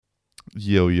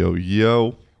Yo, yo,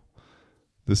 yo.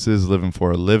 This is Living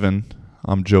for a Living.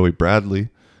 I'm Joey Bradley,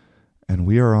 and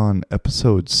we are on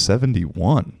episode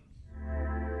 71.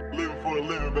 Living for a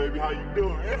living, baby. How you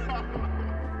doing?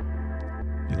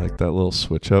 You like that little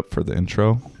switch up for the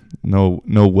intro? No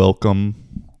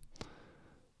welcome.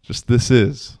 Just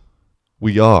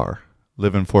we are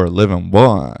Living for a Living.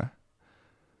 Why?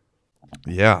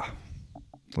 Yeah.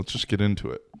 Let's just get into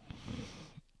it.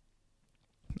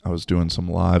 I was doing some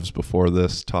lives before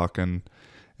this talking,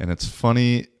 and it's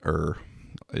funny,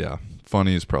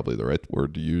 funny is probably the right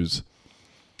word to use.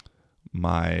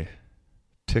 My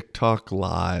TikTok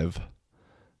live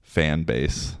fan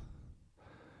base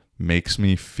makes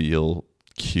me feel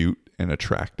cute and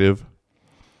attractive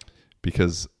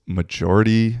because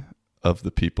majority of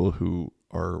the people who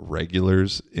are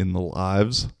regulars in the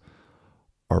lives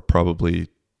are probably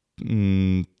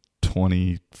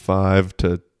 25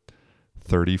 to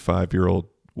 35-year-old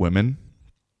women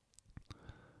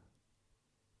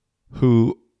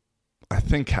who I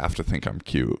think have to think I'm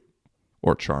cute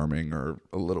or charming or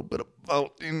a little bit of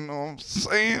both, you know what I'm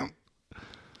saying?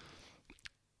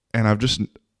 And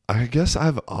I guess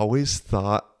I've always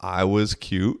thought I was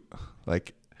cute,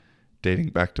 like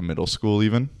dating back to middle school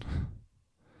even.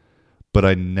 But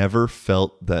I never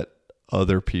felt that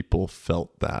other people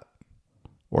felt that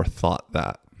or thought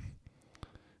that.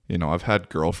 You know, I've had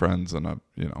girlfriends and I've,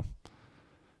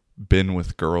 been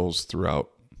with girls throughout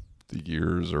the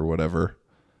years or whatever,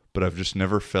 but I've just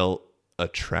never felt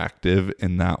attractive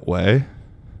in that way.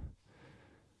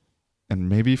 And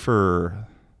maybe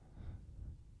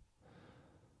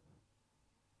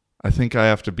I think I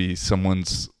have to be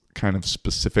someone's kind of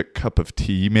specific cup of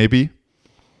tea, maybe.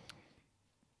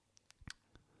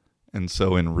 And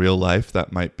so in real life,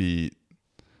 that might be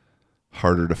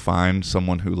harder to find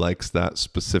someone who likes that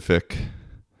specific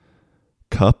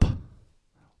cup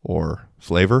or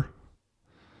flavor.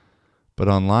 But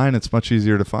online, it's much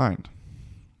easier to find.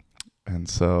 And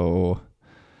so,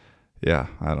 yeah,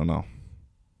 I don't know.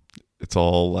 It's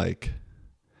all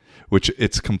which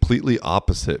it's completely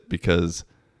opposite because,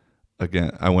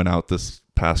 again, I went out this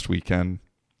past weekend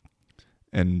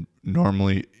and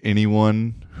normally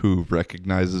anyone who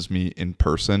recognizes me in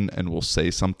person and will say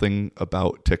something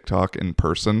about TikTok in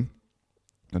person,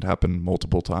 it happened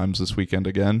multiple times this weekend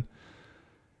again,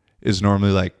 is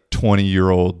normally like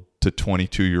 20-year-old to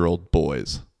 22-year-old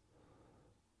boys.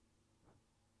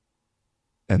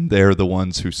 And they're the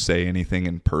ones who say anything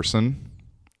in person.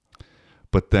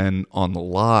 But then on the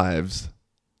lives,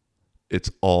 it's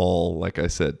all, like I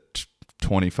said,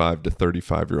 25 to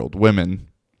 35-year-old women.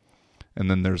 And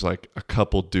then there's like a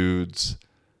couple dudes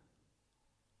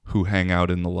who hang out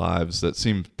in the lives that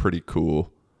seem pretty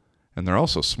cool. And they're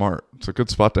also smart. It's a good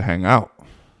spot to hang out.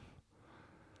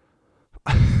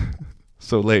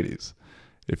 So ladies,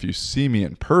 if you see me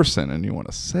in person and you want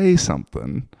to say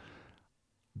something,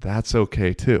 that's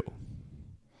okay too.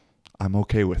 I'm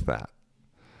okay with that.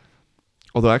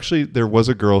 Although actually there was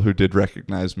a girl who did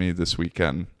recognize me this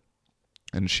weekend.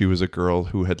 And she was a girl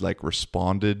who had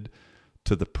responded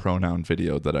to the pronoun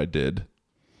video that I did.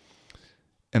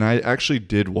 And I actually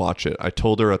did watch it. I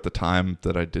told her at the time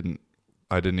that I didn't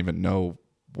even know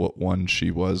what one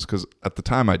she was because at the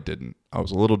time I didn't. I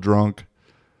was a little drunk.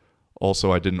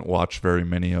 Also, I didn't watch very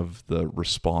many of the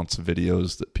response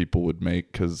videos that people would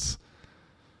make because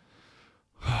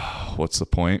what's the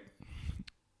point?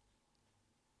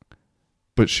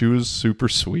 But she was super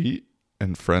sweet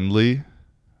and friendly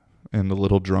and a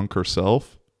little drunk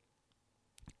herself.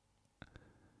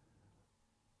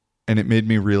 And it made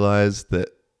me realize that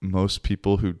most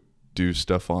people who do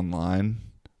stuff online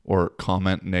or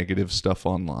comment negative stuff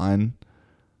online,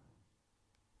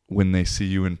 when they see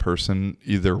you in person,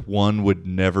 either one would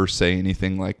never say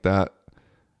anything like that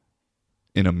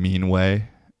in a mean way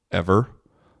ever,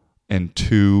 and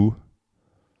two,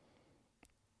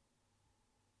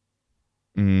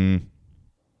 are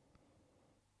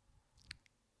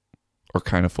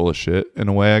kind of full of shit in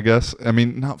a way, I guess. I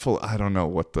mean, not full, I don't know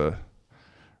what the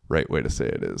right way to say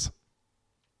it is.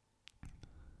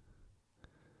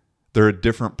 They're a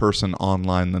different person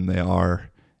online than they are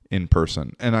in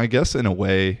person. And I guess in a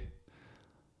way,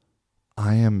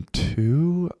 I am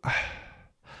too.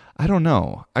 I don't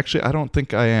know. Actually, I don't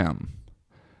think I am.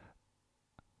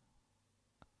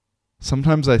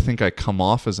 Sometimes I think I come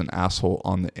off as an asshole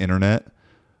on the internet,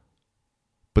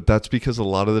 but that's because a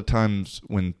lot of the times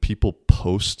when people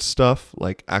post stuff,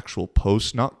 like actual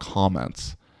posts, not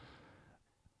comments,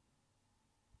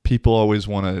 people always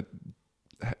want to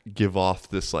give off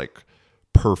this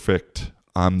perfect,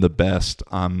 I'm the best,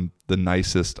 I'm the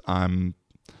nicest,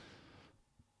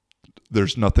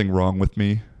 there's nothing wrong with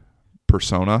me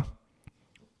persona.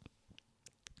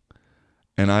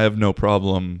 And I have no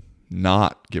problem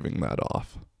not giving that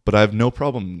off. But I have no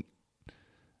problem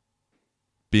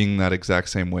being that exact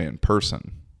same way in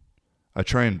person. I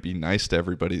try and be nice to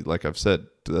everybody, like I've said,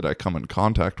 that I come in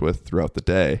contact with throughout the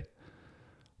day.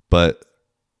 But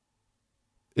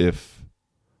if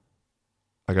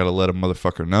I got to let a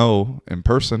motherfucker know in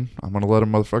person, I'm going to let a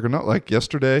motherfucker know. Like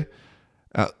yesterday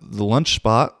at the lunch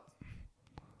spot,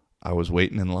 I was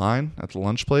waiting in line at the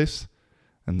lunch place,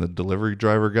 and the delivery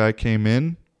driver guy came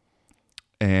in,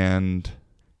 and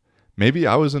maybe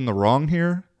I was in the wrong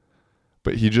here,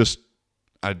 but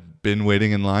I'd been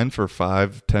waiting in line for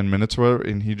 5-10 minutes or whatever,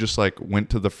 and he just like went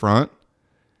to the front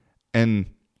and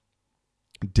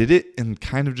did it in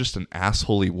kind of just an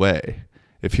assholey way.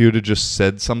 If he would have just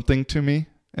said something to me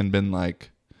and been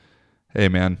like, hey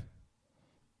man,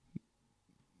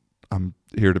 I'm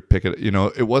here to pick it.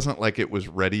 It wasn't like it was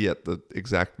ready at the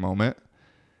exact moment.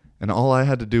 And all I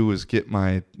had to do was get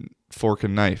my fork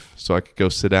and knife so I could go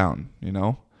sit down,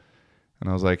 And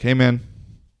I was like, hey man,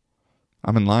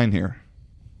 I'm in line here.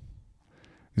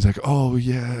 He's like, oh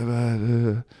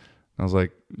yeah. I was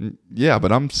like, yeah,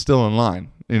 but I'm still in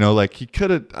line. Like he could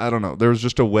have, I don't know. There was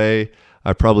just a way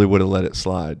I probably would have let it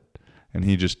slide. And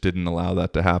he just didn't allow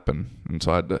that to happen. And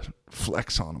so I had to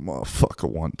flex on him, motherfucker,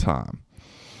 one time.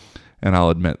 And I'll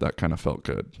admit that kind of felt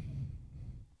good.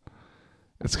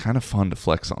 It's kind of fun to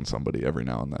flex on somebody every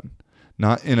now and then.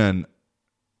 Not in an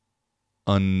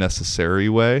unnecessary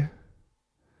way,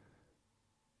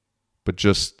 but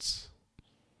just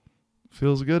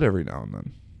feels good every now and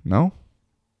then. No?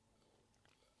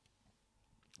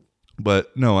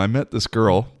 But no, I met this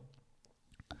girl,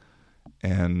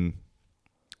 and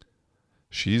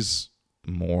she's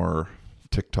more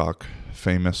TikTok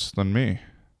famous than me.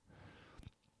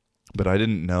 But I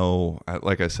didn't know,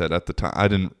 like I said, at the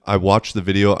time, I watched the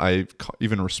video. I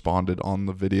even responded on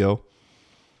the video.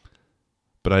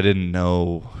 But I didn't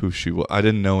know who she was. I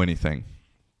didn't know anything.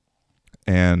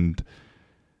 And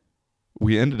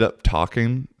we ended up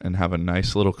talking and have a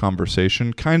nice little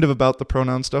conversation, kind of about the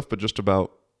pronoun stuff, but just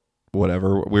about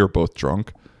whatever. We were both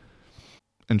drunk.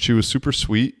 And she was super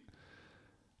sweet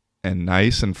and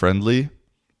nice and friendly.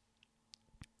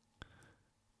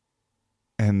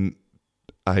 And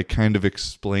I kind of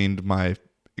explained my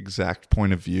exact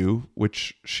point of view,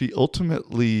 which she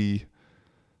ultimately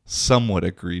somewhat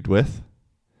agreed with.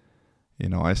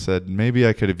 I said maybe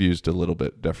I could have used a little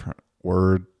bit different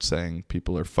word. Saying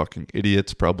people are fucking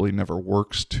idiots probably never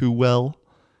works too well.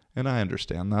 And I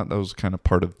understand that. That was kind of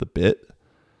part of the bit.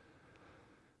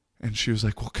 And she was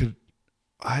like, well, could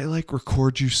I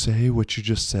record you say what you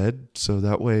just said? So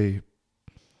that way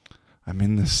I'm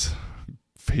in this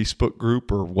Facebook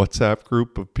group or WhatsApp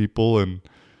group of people, and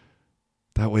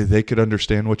that way they could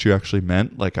understand what you actually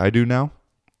meant like I do now.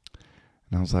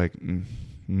 And I was like,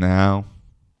 no,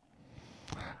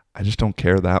 I just don't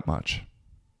care that much,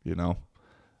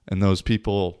 And those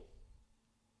people,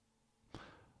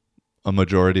 a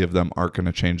majority of them aren't going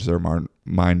to change their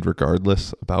mind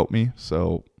regardless about me.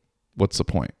 So what's the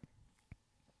point?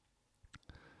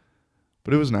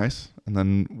 But it was nice. And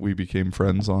then we became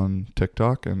friends on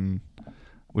TikTok, and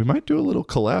we might do a little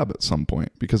collab at some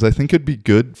point, because I think it'd be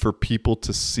good for people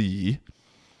to see,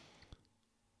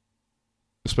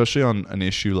 especially on an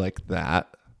issue like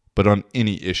that, but on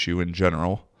any issue in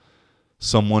general,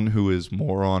 someone who is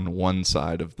more on one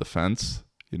side of the fence.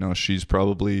 She's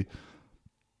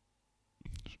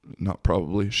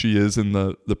she is in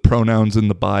the pronouns in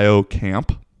the bio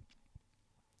camp.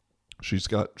 She's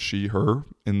got she, her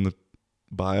in the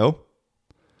bio.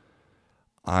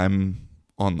 I'm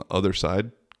on the other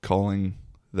side, calling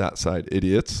that side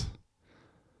idiots.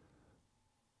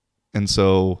 And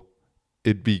so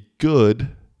it'd be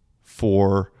good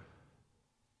for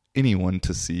anyone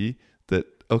to see that,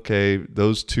 okay,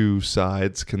 those two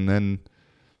sides can then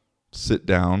sit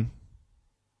down,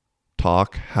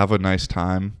 talk, have a nice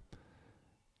time,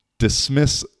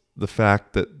 dismiss the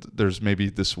fact that there's maybe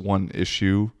this one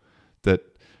issue that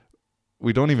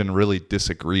we don't even really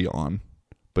disagree on,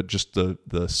 but just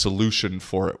the solution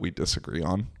for it we disagree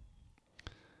on,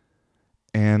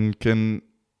 and can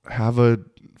have a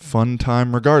fun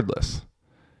time regardless.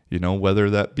 Whether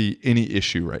that be any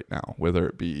issue right now, whether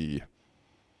it be,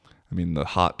 the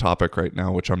hot topic right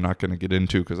now, which I'm not going to get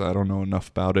into because I don't know enough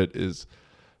about it, is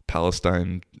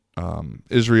Palestine,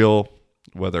 Israel,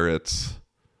 whether it's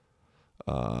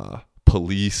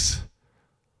police,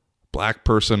 black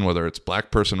person, whether it's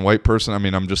black person, white person.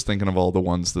 I'm just thinking of all the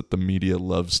ones that the media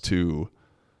loves to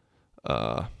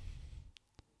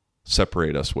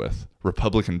separate us with.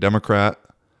 Republican, Democrat.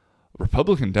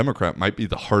 Republican, Democrat might be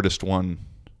the hardest one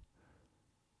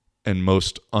and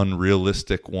most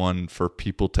unrealistic one for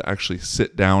people to actually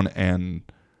sit down and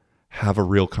have a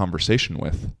real conversation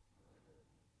with.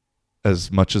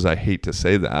 As much as I hate to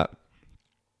say that,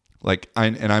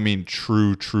 I mean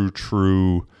true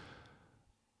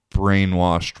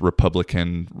brainwashed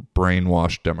Republican,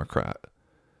 brainwashed Democrat,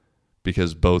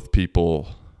 because both people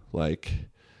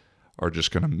are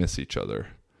just going to miss each other.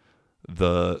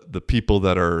 The people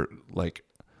that are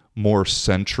more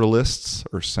centralists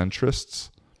or centrists,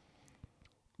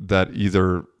 that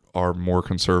either are more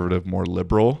conservative, more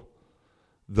liberal,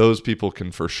 those people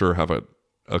can for sure have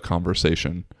a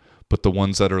conversation. But the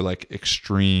ones that are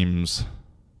extremes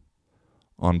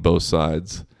on both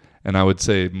sides, and I would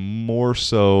say more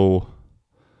so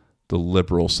the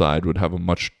liberal side, would have a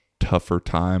much tougher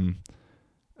time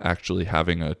actually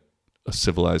having a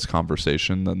civilized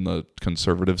conversation than the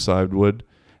conservative side would.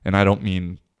 And I don't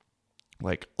mean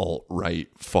alt-right,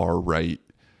 far-right,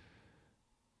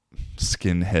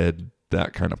 skinhead,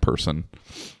 that kind of person.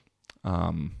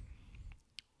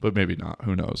 But maybe not.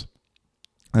 Who knows?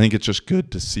 I think it's just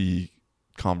good to see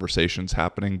conversations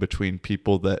happening between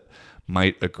people that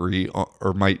might agree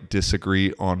or might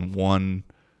disagree on one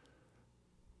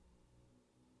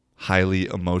highly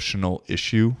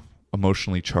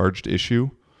emotionally charged issue.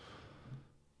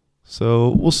 So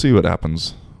we'll see what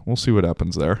happens. We'll see what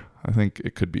happens there. I think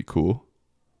it could be cool.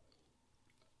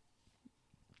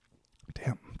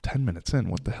 Damn, 10 minutes in.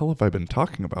 What the hell have I been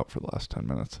talking about for the last 10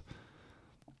 minutes?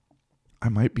 I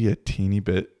might be a teeny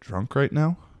bit drunk right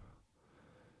now.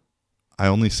 I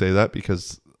only say that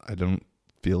because I don't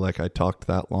feel like I talked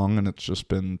that long and it's just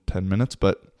been 10 minutes,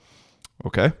 but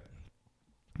okay.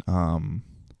 But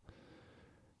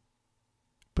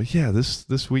yeah,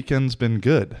 this weekend's been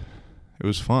good. It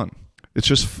was fun. It's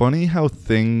just funny how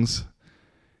things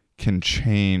can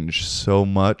change so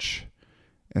much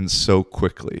and so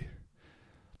quickly.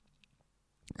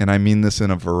 And I mean this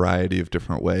in a variety of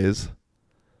different ways.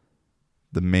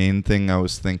 The main thing I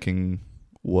was thinking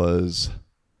was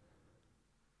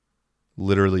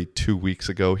literally 2 weeks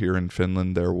ago here in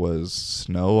Finland, there was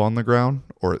snow on the ground,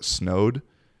 or it snowed.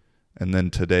 And then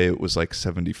today it was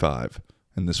 75.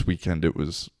 And this weekend it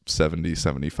was 70,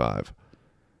 75.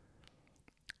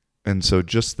 And so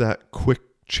just that quick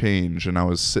change, and I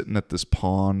was sitting at this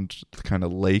pond, kind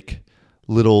of lake,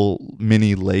 little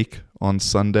mini lake on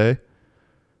Sunday.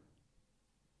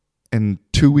 And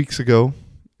 2 weeks ago,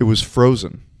 it was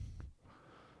frozen.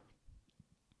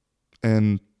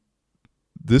 And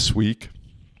this week,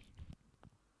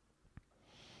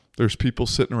 there's people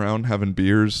sitting around having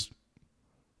beers,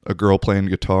 a girl playing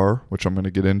guitar, which I'm going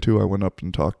to get into. I went up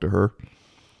and talked to her.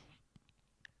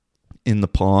 In the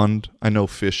pond, I know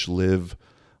fish live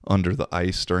under the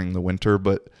ice during the winter,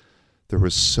 but there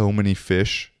was so many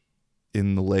fish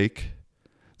in the lake.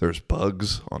 There's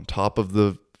bugs on top of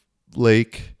the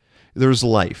lake. There's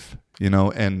life,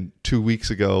 and 2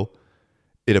 weeks ago,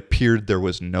 it appeared there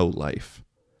was no life.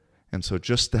 And so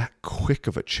just that quick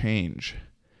of a change,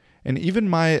 and even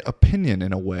my opinion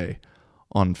in a way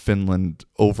on Finland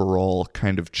overall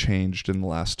kind of changed in the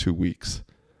last 2 weeks.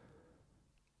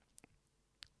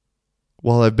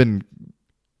 While I've been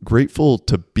grateful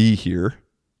to be here,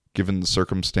 given the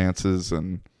circumstances,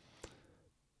 and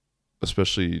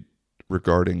especially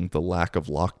regarding the lack of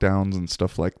lockdowns and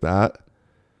stuff like that,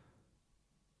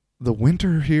 the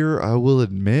winter here, I will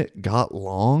admit, got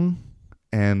long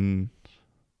and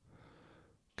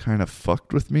kind of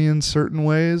fucked with me in certain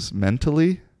ways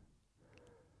mentally,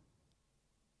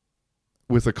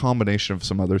 with a combination of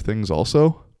some other things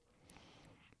also.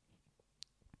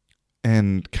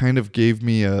 And kind of gave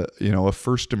me a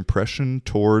first impression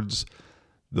towards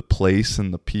the place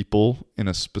and the people in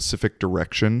a specific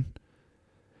direction.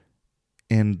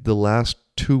 And the last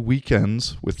 2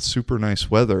 weekends with super nice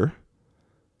weather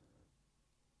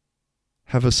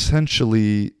have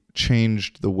essentially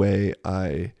changed the way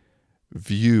I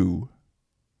view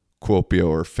Kuopio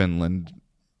or Finland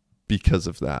because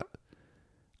of that.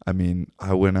 I mean,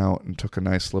 I went out and took a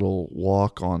nice little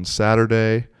walk on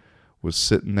Saturday, was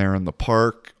sitting there in the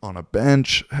park on a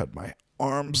bench, had my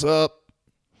arms up,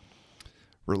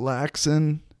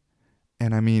 relaxing.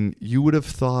 And I mean, you would have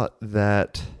thought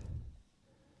that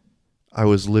I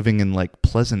was living in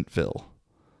Pleasantville.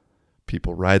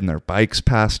 People riding their bikes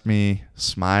past me,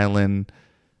 smiling.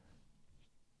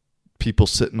 People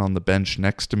sitting on the bench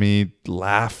next to me,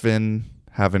 laughing,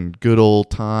 having good old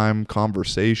time,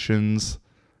 conversations.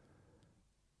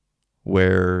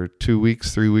 Where 2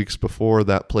 weeks, 3 weeks before,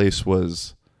 that place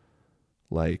was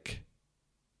like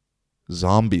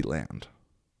zombie land.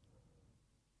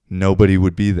 Nobody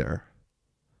would be there.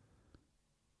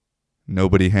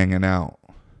 Nobody hanging out.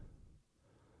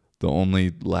 The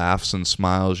only laughs and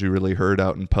smiles you really heard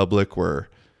out in public were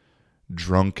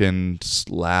drunken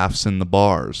laughs in the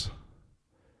bars.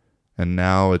 And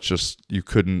now it's just, you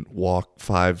couldn't walk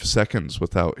 5 seconds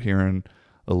without hearing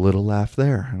a little laugh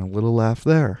there and a little laugh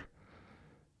there.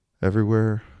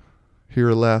 Everywhere, here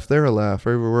a laugh, there a laugh,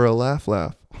 everywhere a laugh,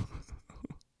 laugh.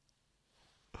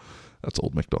 That's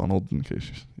Old MacDonald, in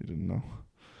case you didn't know.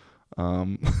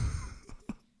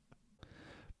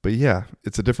 But yeah,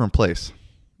 it's a different place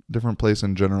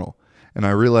in general. And I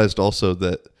realized also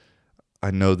that I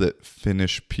know that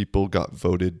Finnish people got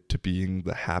voted to being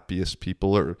the happiest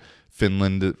people, or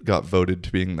Finland got voted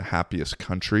to being the happiest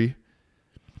country.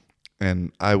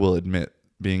 And I will admit,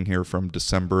 being here from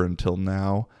December until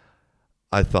now,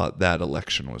 I thought that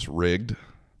election was rigged.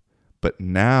 But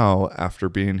now, after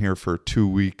being here for 2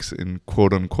 weeks in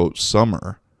quote-unquote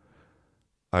summer,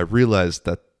 I realized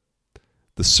that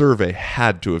the survey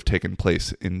had to have taken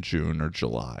place in June or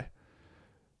July.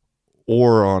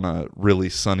 Or on a really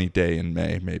sunny day in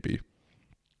May, maybe.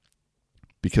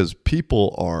 Because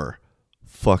people are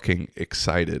fucking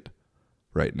excited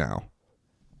right now.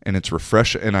 And it's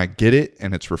refreshing, and I get it,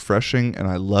 and it's refreshing, and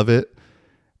I love it.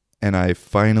 And I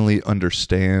finally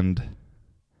understand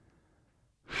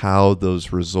how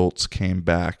those results came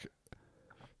back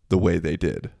the way they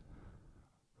did.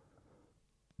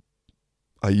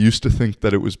 I used to think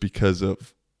that it was because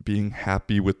of being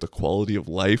happy with the quality of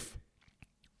life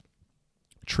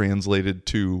translated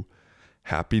to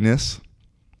happiness.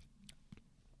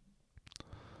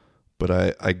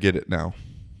 But I get it now.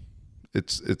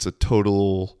 It's a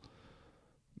total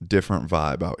different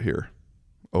vibe out here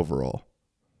overall.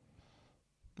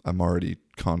 I'm already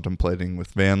contemplating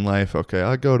with van life. Okay,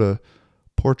 I go to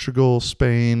Portugal,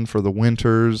 Spain for the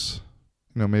winters,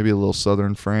 maybe a little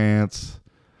southern France,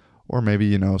 or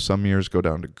maybe, some years go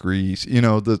down to Greece,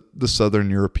 the southern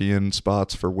European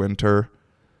spots for winter,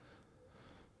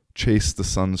 chase the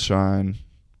sunshine,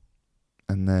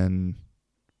 and then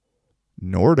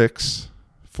Nordics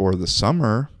for the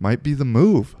summer might be the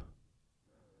move.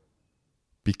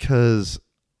 Because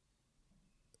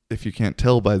if you can't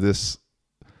tell by this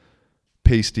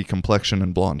pasty complexion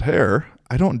and blonde hair,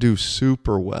 I don't do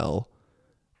super well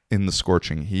in the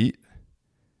scorching heat.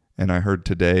 And I heard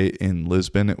today in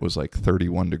Lisbon it was like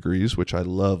 31 degrees, which I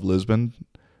love Lisbon.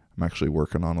 I'm actually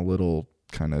working on a little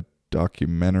kind of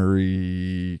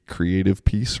documentary creative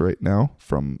piece right now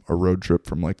from a road trip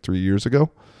from like 3 years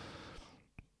ago.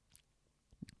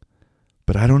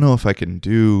 But I don't know if I can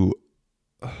do,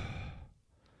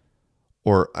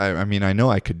 or I mean, I know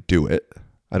I could do it.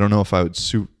 I don't know if I would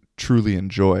truly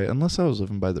enjoy, unless I was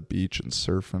living by the beach and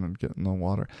surfing and getting in the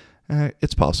water.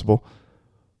 It's possible.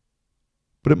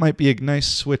 But it might be a nice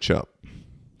switch up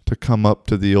to come up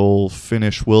to the old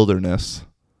Finnish wilderness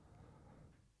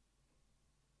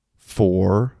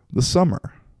for the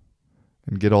summer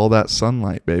and get all that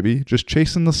sunlight, baby. Just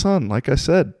chasing the sun, like I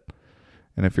said.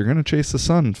 And if you're going to chase the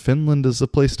sun, Finland is the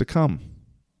place to come.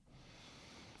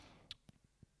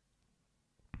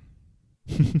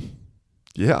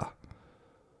 Yeah,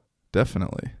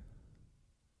 definitely.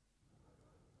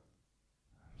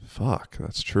 Fuck,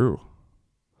 that's true.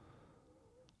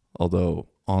 Although,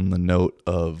 on the note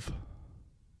of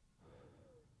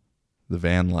the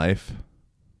van life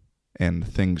and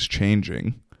things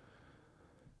changing,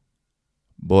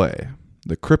 boy,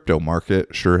 the crypto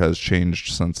market sure has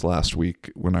changed since last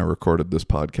week when I recorded this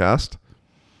podcast.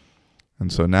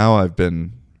 And so now I've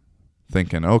been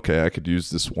thinking, okay, I could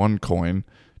use this one coin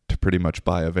to pretty much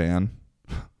buy a van.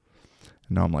 And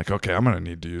now I'm like, okay, I'm going to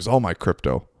need to use all my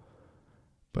crypto.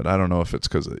 But I don't know if it's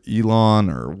because of Elon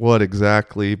or what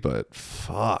exactly, but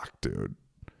fuck, dude.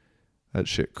 That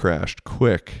shit crashed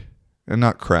quick. And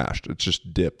not crashed, it's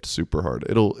just dipped super hard.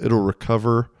 It'll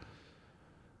recover.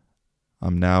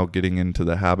 I'm now getting into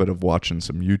the habit of watching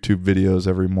some YouTube videos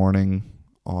every morning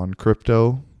on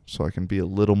crypto so I can be a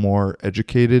little more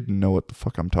educated and know what the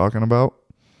fuck I'm talking about.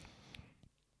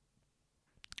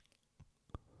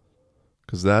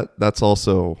 Because that's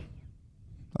also,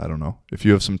 I don't know, if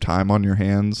you have some time on your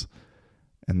hands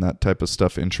and that type of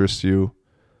stuff interests you,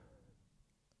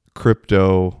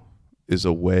 crypto is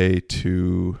a way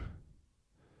to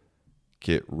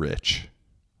get rich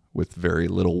with very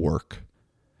little work.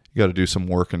 You got to do some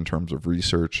work in terms of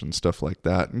research and stuff like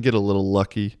that and get a little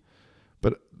lucky.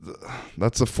 But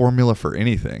that's a formula for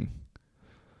anything.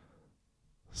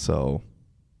 So,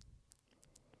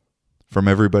 from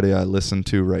everybody I listen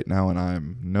to right now, and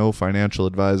I'm no financial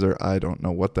advisor, I don't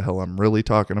know what the hell I'm really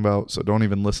talking about, so don't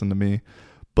even listen to me.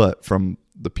 But from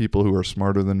the people who are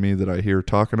smarter than me that I hear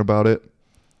talking about it,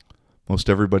 most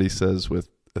everybody says with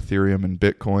Ethereum and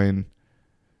Bitcoin,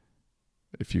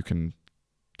 if you can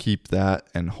keep that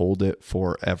and hold it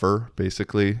forever,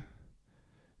 basically,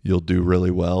 you'll do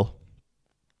really well.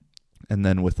 And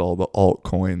then with all the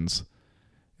altcoins,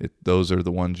 those are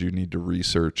the ones you need to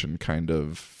research and kind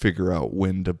of figure out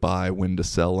when to buy, when to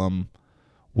sell them,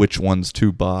 which ones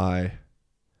to buy,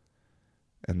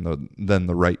 and then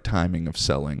the right timing of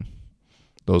selling.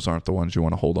 Those aren't the ones you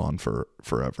want to hold on for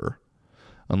forever.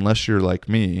 Unless you're like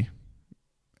me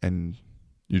and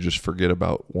you just forget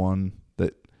about one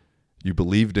that you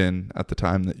believed in at the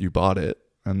time that you bought it,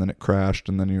 and then it crashed,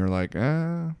 and then you're like,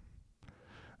 and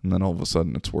then all of a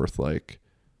sudden it's worth like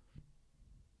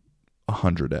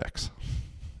 100x.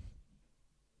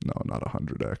 No, not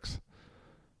 100x.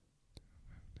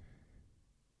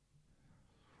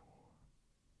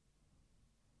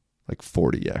 Like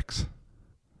 40x.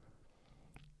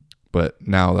 But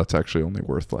now that's actually only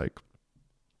worth like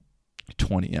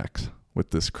 20x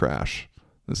with this crash,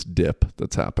 this dip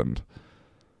that's happened.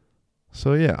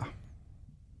 So yeah.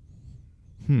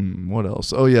 What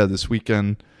else? Oh yeah, this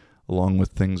weekend, along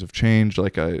with things have changed,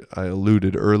 like I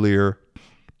alluded earlier,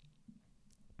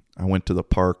 I went to the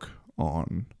park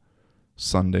on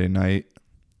Sunday night,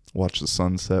 watched the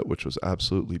sunset, which was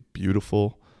absolutely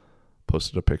beautiful.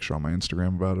 Posted a picture on my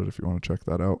Instagram about it if you want to check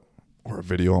that out, or a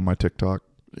video on my TikTok.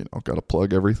 Got to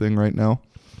plug everything right now.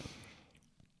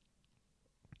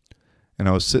 And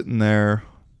I was sitting there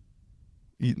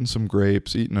eating some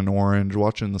grapes, eating an orange,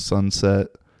 watching the sunset,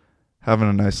 having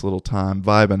a nice little time,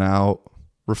 vibing out,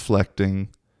 reflecting.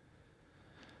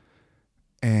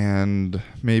 And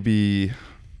maybe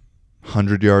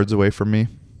 100 yards away from me,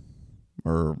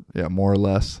 or more or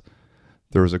less,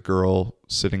 there was a girl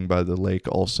sitting by the lake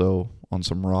also on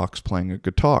some rocks playing a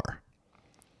guitar.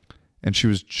 And she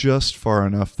was just far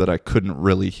enough that I couldn't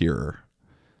really hear her.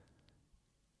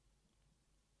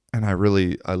 And I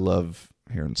love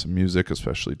hearing some music,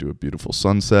 especially to a beautiful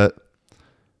sunset.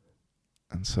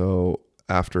 And so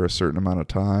after a certain amount of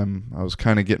time, I was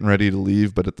kind of getting ready to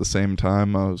leave, but at the same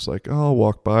time, I was like, I'll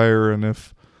walk by her, and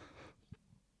if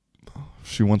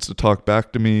she wants to talk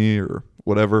back to me or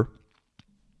whatever,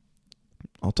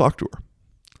 I'll talk to her.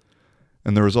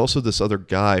 And there was also this other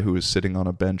guy who was sitting on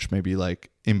a bench, maybe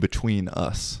like in between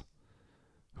us,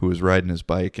 who was riding his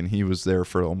bike, and he was there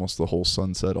for almost the whole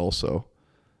sunset also.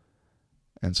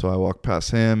 And so I walked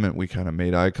past him, and we kind of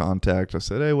made eye contact. I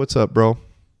said, "Hey, what's up, bro?"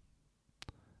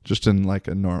 Just in like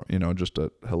just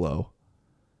a hello.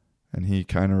 And he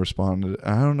kind of responded.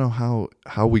 I don't know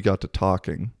how we got to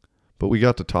talking, but we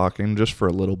got to talking just for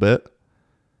a little bit.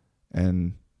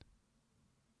 And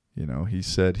he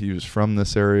said he was from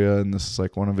this area and this is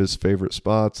like one of his favorite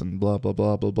spots and blah, blah,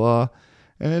 blah, blah, blah.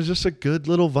 And it's just a good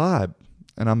little vibe.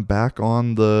 And I'm back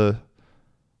on the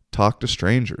talk to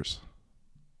strangers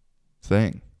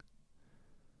thing.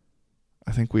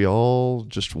 I think we all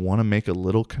just want to make a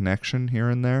little connection here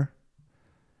and there.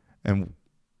 And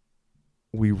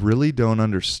we really don't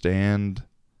understand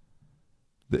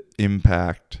the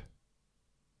impact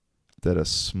that a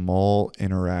small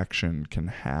interaction can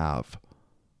have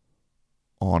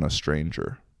on a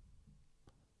stranger,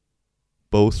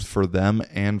 both for them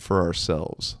and for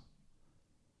ourselves.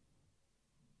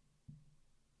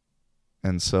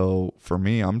 And so for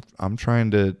me, I'm trying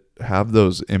to have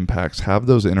those impacts, have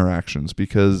those interactions,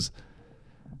 because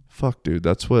fuck, dude,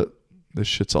 that's what this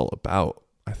shit's all about,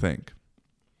 I think.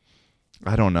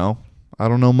 I don't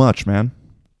know much, man.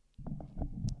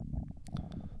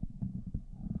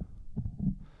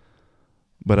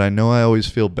 But I know I always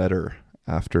feel better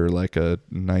after like a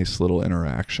nice little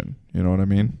interaction. You know what I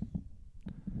mean?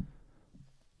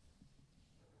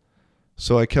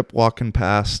 So I kept walking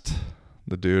past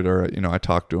the dude, or, I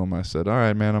talked to him. I said, all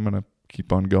right, man, I'm going to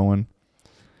keep on going.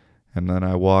 And then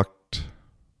I walked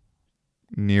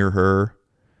near her,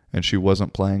 and she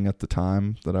wasn't playing at the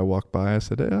time that I walked by. I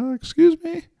said, hey, excuse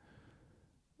me,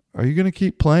 are you going to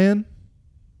keep playing?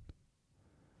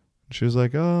 She was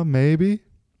like, maybe.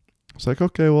 I was like,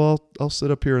 okay, well, I'll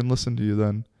sit up here and listen to you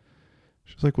then.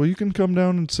 She's like, well, you can come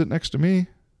down and sit next to me,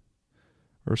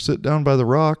 or sit down by the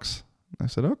rocks. I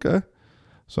said, okay.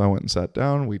 So I went and sat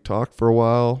down. We talked for a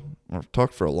while, or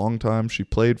talked for a long time. She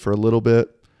played for a little bit.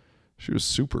 She was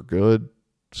super good,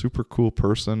 super cool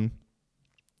person.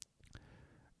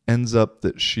 Ends up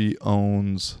that she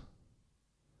owns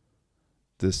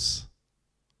this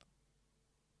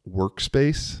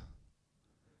workspace,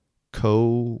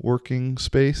 co-working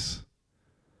space,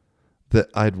 that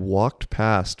I'd walked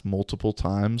past multiple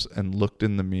times and looked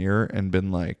in the mirror and been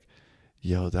like,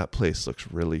 yo, that place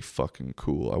looks really fucking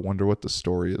cool. I wonder what the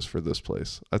story is for this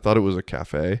place. I thought it was a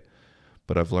cafe,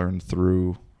 but I've learned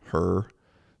through her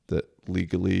that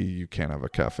legally you can't have a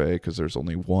cafe because there's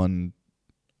only one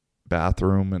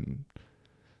bathroom and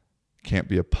can't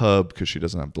be a pub because she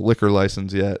doesn't have the liquor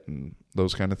license yet and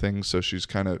those kind of things. So she's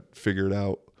kind of figured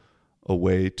out a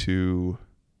way to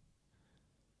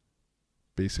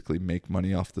basically make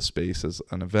money off the space as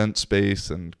an event space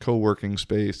and co-working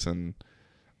space. And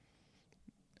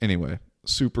anyway,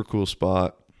 super cool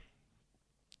spot.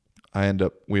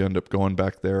 We end up going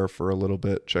back there for a little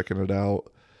bit, checking it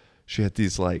out. She had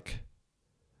these like,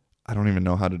 I don't even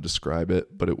know how to describe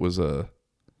it, but it was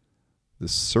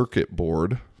this circuit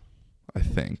board, I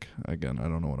think. Again, I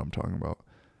don't know what I'm talking about.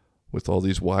 With all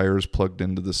these wires plugged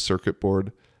into the circuit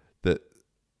board that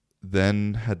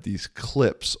then had these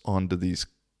clips onto these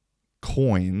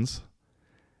coins.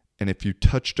 And if you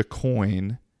touched a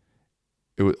coin,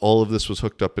 all of this was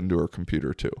hooked up into her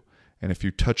computer too. And if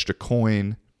you touched a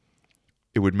coin,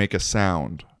 it would make a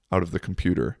sound out of the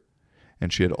computer.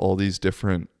 And she had all these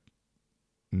different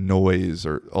noise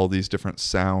or all these different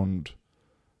sound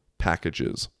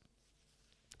packages.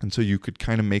 And so you could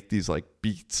kind of make these like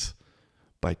beats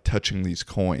by touching these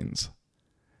coins.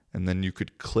 And then you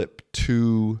could clip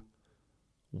 2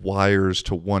 wires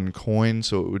to one coin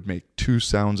so it would make 2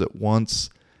 sounds at once.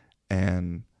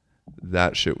 And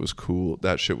that shit was cool.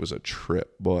 That shit was a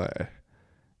trip, boy.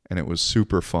 And it was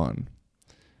super fun.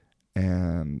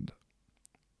 And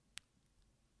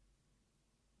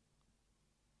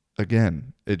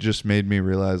again, it just made me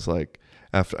realize like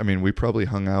we probably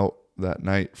hung out that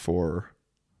night for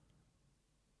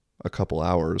a couple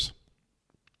hours.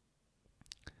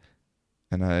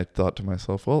 And I thought to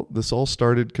myself, well, this all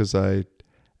started because I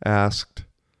asked,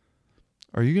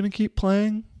 are you going to keep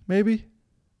playing maybe?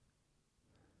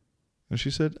 And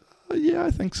she said, yeah,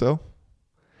 I think so.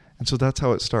 And so that's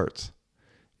how it starts,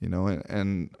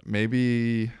 and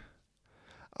maybe,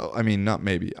 not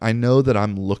maybe. I know that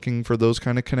I'm looking for those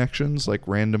kind of connections, like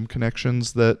random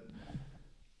connections that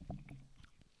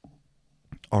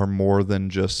are more than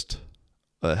just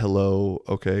a hello,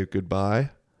 okay, goodbye.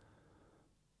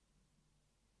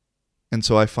 And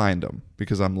so I find them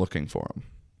because I'm looking for them.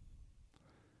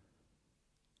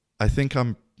 I think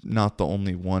I'm not the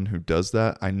only one who does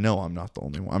that. I know I'm not the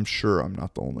only one. I'm sure I'm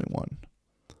not the only one.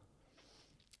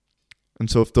 And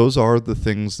so if those are the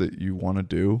things that you want to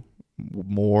do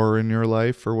more in your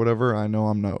life or whatever, I know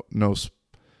I'm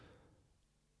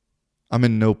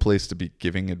in no place to be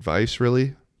giving advice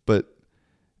really, but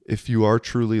if you are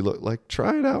truly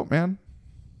try it out, man.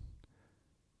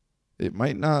 It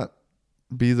might not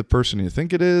be the person you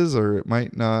think it is, or it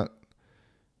might not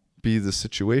be the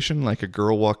situation. Like a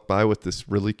girl walked by with this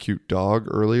really cute dog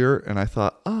earlier, and I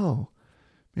thought, oh,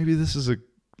 maybe this is a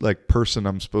person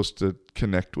I'm supposed to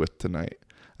connect with tonight.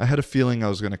 I had a feeling I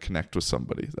was going to connect with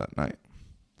somebody that night.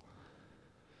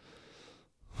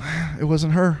 It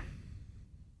wasn't her.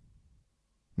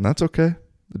 And that's okay.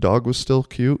 The dog was still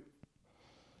cute.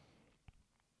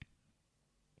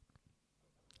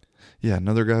 Yeah,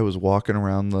 another guy was walking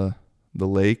around the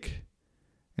lake,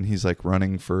 and he's like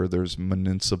running there's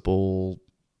municipal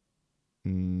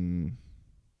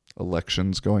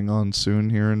elections going on soon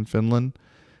here in Finland.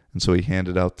 And so he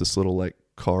handed out this little like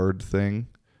card thing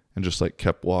and just like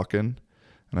kept walking.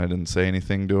 And I didn't say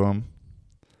anything to him.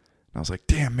 And I was like,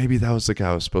 damn, maybe that was the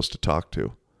guy I was supposed to talk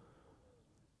to.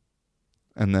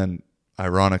 And then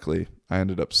ironically, I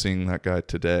ended up seeing that guy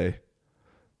today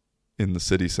in the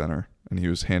city center. And he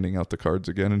was handing out the cards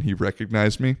again, and he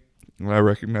recognized me. And I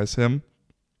recognized him.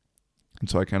 And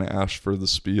so I kind of asked for the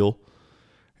spiel.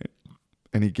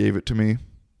 And he gave it to me.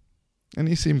 And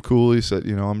he seemed cool. He said,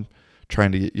 I'm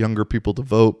trying to get younger people to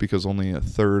vote because only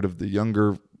 1/3 of the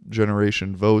younger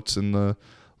generation votes in the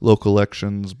local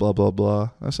elections, blah, blah, blah.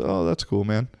 I said, oh, that's cool,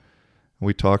 man. And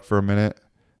we talked for a minute.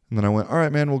 And then I went, all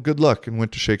right, man, well, good luck. And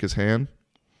went to shake his hand.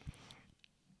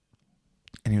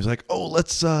 And he was like, oh,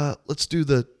 let's do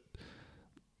the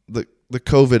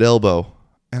COVID elbow.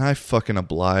 And I fucking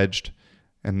obliged.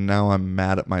 And now I'm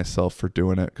mad at myself for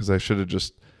doing it because I should have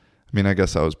just, I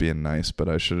guess I was being nice, but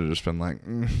I should have just been like,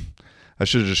 I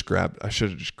should have just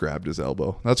grabbed his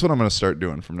elbow. That's what I'm going to start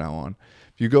doing from now on.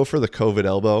 If you go for the COVID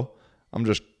elbow, I'm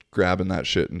just grabbing that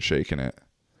shit and shaking it.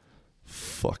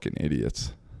 Fucking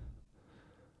idiots.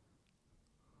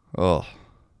 Oh.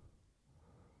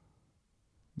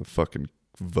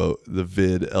 The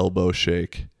vid elbow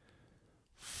shake.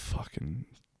 Fucking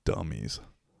dummies.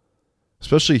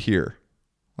 Especially here.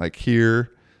 Like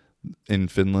here in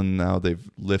Finland now, they've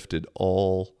lifted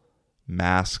all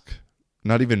mask,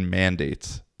 not even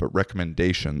mandates, but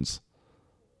recommendations.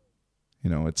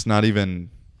 It's not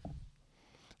even,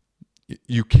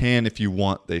 you can if you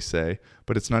want, they say,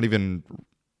 but it's not even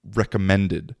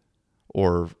recommended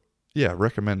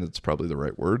recommended is probably the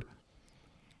right word.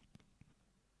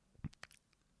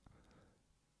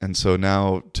 And so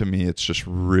now to me, it's just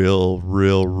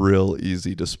real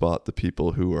easy to spot the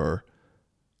people who are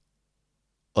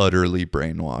utterly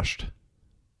brainwashed.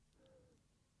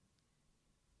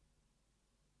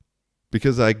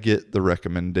 Because I get the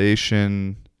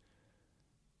recommendation,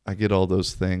 I get all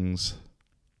those things,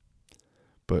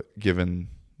 but given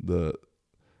the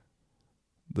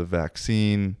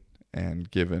vaccine and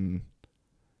given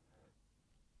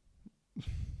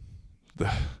the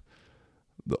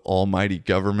almighty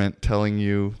government telling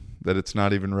you that it's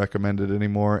not even recommended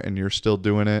anymore and you're still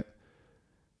doing it,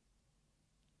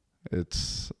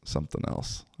 it's something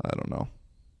else. I don't know.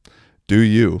 Do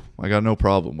you? I got no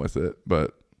problem with it,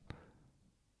 but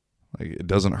like, it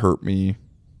doesn't hurt me.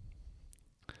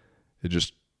 It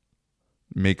just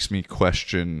makes me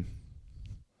question.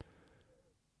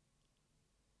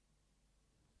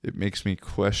 It makes me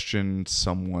question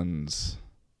someone's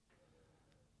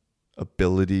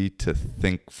ability to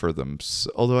think for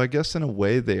themselves. Although I guess in a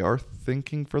way they are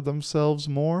thinking for themselves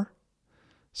more,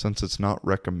 since it's not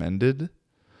recommended.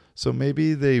 So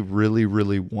maybe they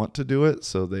really want to do it,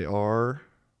 so they are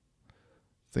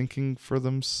thinking for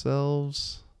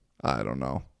themselves. I don't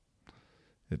know.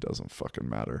 It doesn't fucking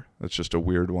matter. It's just a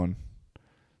weird one.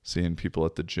 Seeing people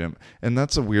at the gym. And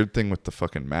that's a weird thing with the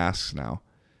fucking masks now.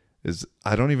 Is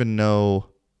I don't even know.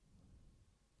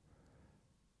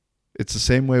 It's the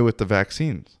same way with the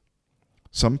vaccines.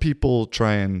 Some people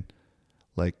try and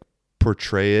like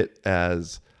portray it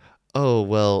as, oh,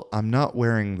 well, I'm not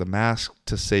wearing the mask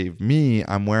to save me.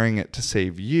 I'm wearing it to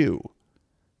save you.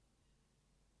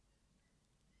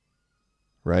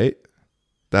 Right?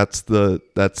 That's the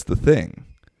thing.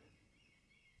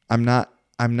 I'm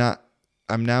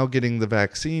now getting the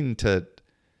vaccine to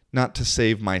not to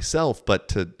save myself, but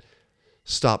to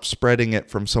stop spreading it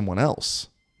from someone else.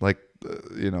 Like,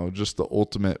 just the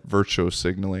ultimate virtue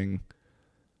signaling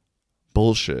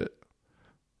bullshit.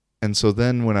 And so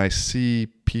then when I see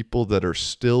people that are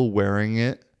still wearing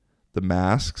it, the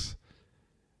masks,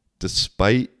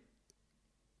 despite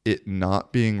it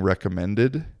not being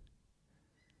recommended,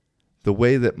 the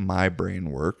way that my brain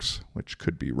works, which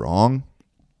could be wrong,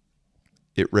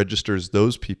 it registers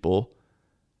those people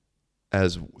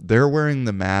as they're wearing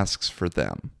the masks for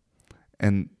them.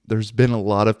 And there's been a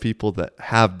lot of people that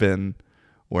have been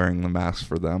wearing the masks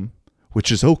for them,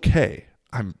 which is okay.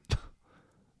 I'm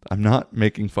not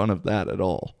making fun of that at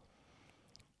all.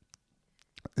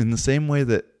 In the same way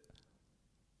that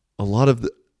a lot of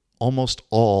almost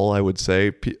all, I would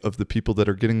say, of the people that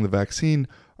are getting the vaccine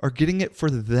are getting it for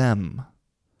them.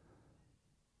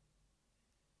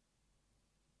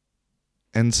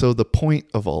 And so the point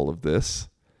of all of this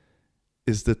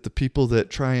is that the people that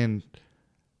try and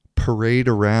parade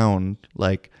around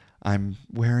like, I'm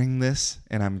wearing this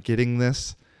and I'm getting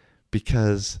this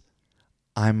because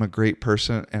I'm a great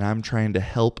person and I'm trying to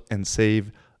help and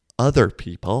save other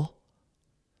people,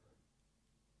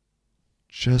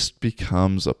 just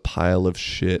becomes a pile of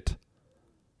shit.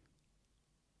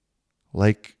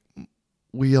 Like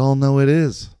we all know it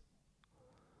is.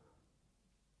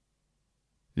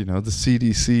 The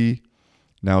CDC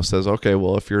now says, okay,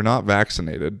 well, if you're not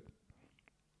vaccinated,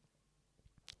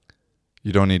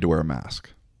 you don't need to wear a mask.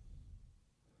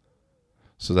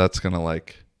 So that's going to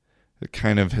it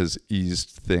kind of has eased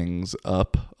things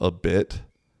up a bit.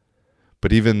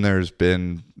 But even there's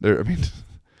people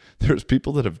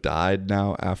that have died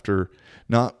now after,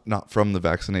 not from the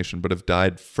vaccination, but have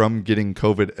died from getting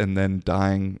COVID and then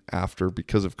dying after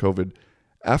because of COVID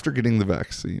after getting the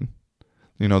vaccine.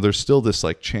 There's still this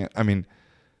chance. I mean,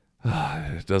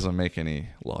 it doesn't make any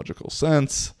logical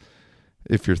sense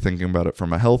if you're thinking about it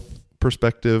from a health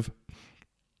perspective.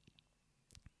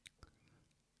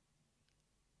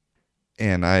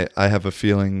 And I have a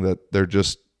feeling that they're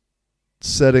just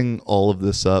setting all of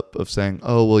this up of saying,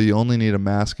 oh, well, you only need a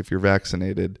mask if you're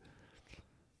vaccinated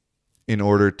in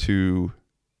order to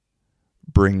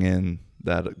bring in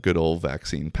that good old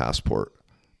vaccine passport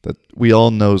that we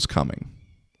all know is coming.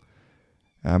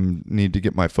 I need to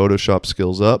get my Photoshop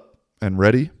skills up and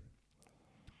ready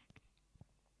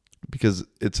because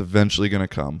it's eventually going to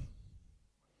come.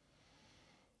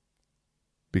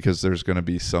 Because there's going to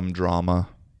be some drama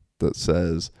that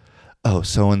says, oh,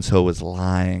 so-and-so was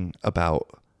lying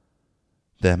about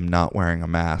them not wearing a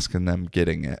mask and them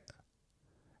getting it.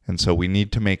 And so we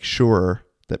need to make sure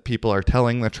that people are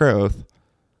telling the truth.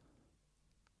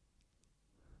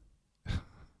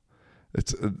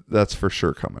 That's for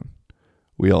sure coming.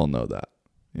 We all know that.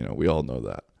 We all know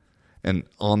that. And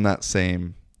on that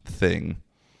same thing,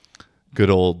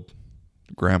 good old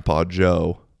Grandpa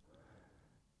Joe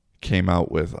came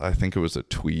out with, I think it was a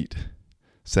tweet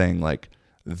saying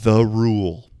the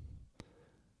rule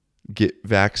get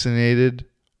vaccinated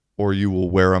or you will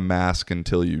wear a mask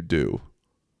until you do.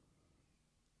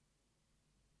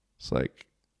 It's like,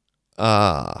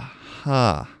 and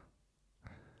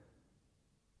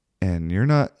you're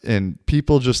not, and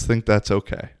people just think that's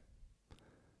okay.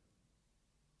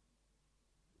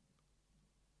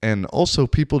 And also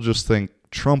people just think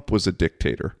Trump was a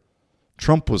dictator.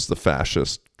 Trump was the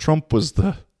fascist. Trump was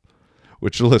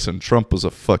which listen, Trump was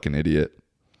a fucking idiot.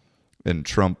 And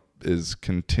Trump is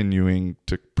continuing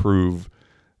to prove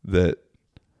that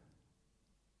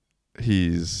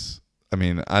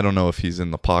I don't know if he's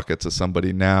in the pockets of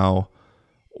somebody now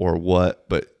or what,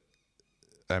 but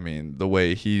the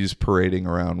way he's parading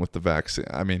around with the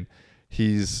vaccine,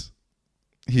 he's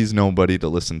nobody to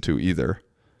listen to either.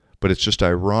 But it's just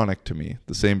ironic to me.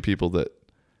 The same people that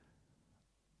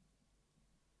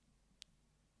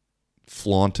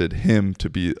flaunted him to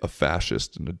be a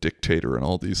fascist and a dictator and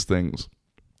all these things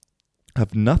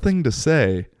have nothing to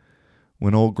say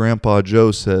when old Grandpa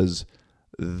Joe says,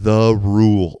 the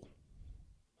rule.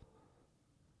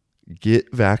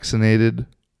 Get vaccinated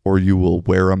or you will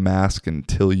wear a mask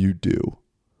until you do.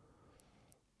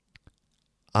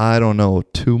 I don't know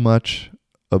too much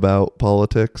about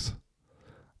politics.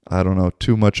 I don't know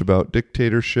too much about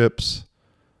dictatorships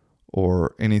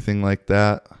or anything like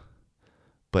that.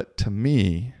 But to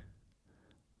me,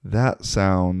 that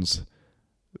sounds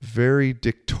very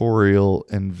dictatorial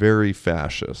and very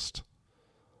fascist,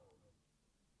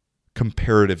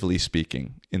 comparatively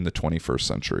speaking, in the 21st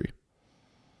century.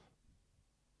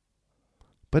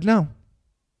 But no,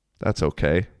 that's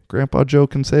okay. Grandpa Joe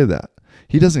can say that.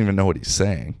 He doesn't even know what he's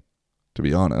saying, to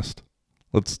be honest.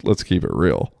 Let's keep it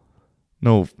real.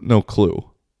 No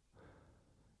clue.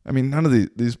 None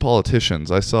of these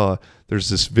politicians. I saw there's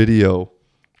this video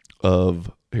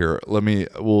of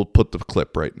we'll put the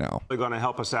clip right now. They're going to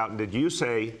help us out. And did you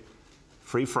say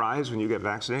free fries when you get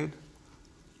vaccinated?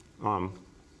 I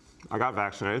got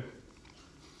vaccinated.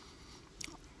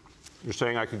 You're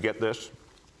saying I could get these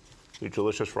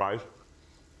delicious fries?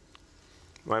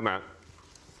 Wait a minute.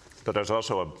 But there's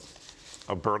also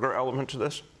a burger element to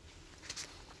this?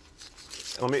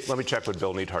 Let me check with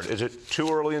Bill Neathart. Is it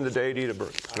too early in the day to eat a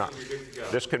burger? No.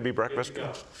 This could be breakfast?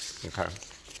 Okay.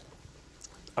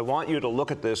 I want you to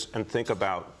look at this and think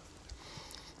about,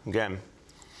 again,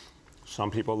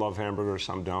 some people love hamburgers,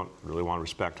 some don't. Really want to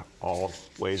respect all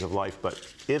ways of life.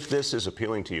 But if this is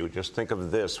appealing to you, just think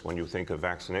of this when you think of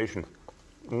vaccination.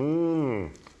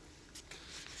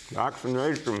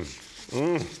 Vaccination.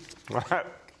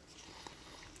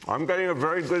 I'm getting a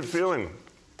very good feeling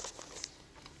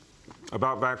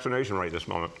about vaccination right this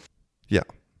moment. Yeah,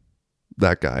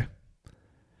 that guy.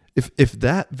 If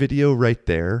that video right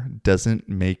there doesn't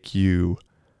make you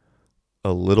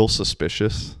a little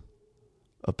suspicious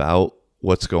about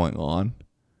what's going on,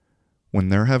 when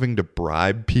they're having to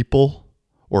bribe people,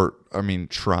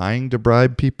 trying to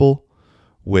bribe people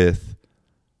with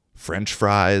French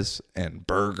fries and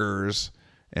burgers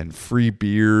and free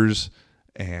beers,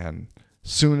 and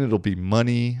soon it'll be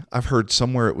money. I've heard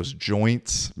somewhere it was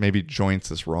joints. Maybe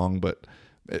joints is wrong, but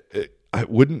it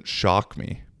wouldn't shock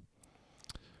me.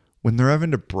 When they're having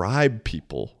to bribe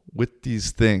people with these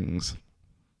things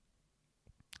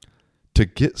to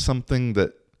get something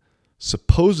that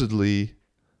supposedly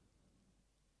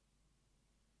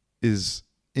is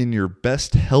in your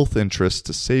best health interest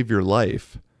to save your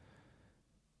life.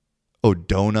 Oh,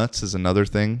 donuts is another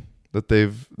thing that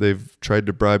they've tried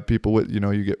to bribe people with.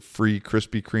 You get free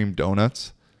Krispy Kreme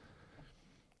donuts.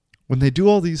 When they do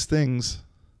all these things,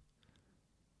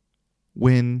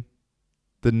 when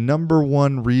the number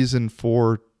one reason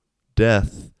for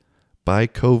death by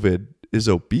COVID is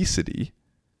obesity,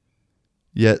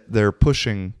 yet they're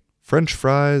pushing French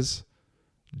fries,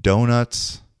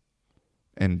 donuts,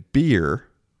 and beer,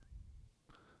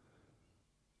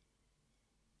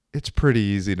 it's pretty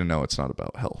easy to know it's not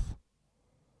about health.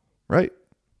 Right?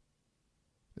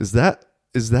 Is that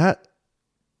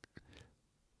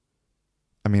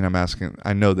I'm asking,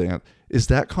 I know the answer. Is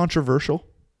that controversial?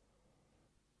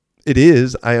 It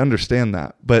is, I understand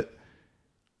that. But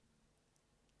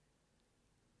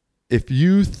if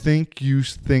you think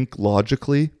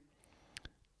logically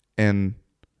and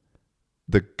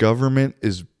the government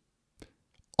is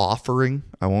offering,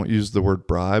 I won't use the word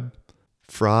bribe,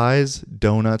 fries,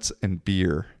 donuts, and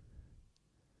beer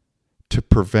to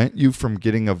prevent you from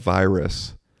getting a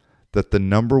virus that the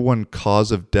number one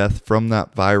cause of death from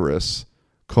that virus,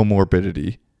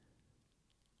 comorbidity,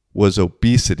 was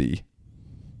obesity.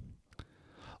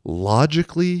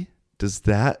 Logically, does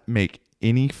that make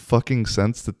any fucking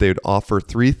sense that they would offer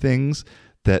 3 things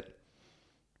that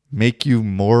make you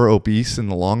more obese in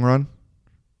the long run?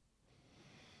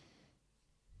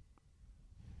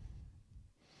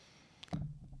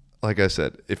 like I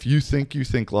said, if you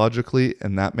think logically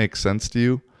and that makes sense to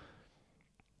you,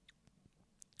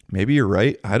 maybe you're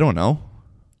right. I don't know.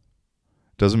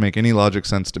 Doesn't make any logic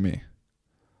sense to me.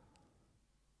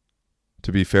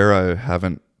 To be fair, I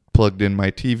haven't plugged in my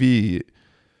TV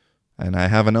and I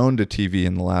haven't owned a TV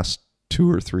in the last 2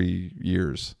 or 3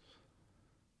 years.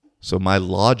 So my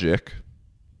logic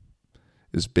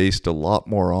is based a lot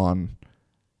more on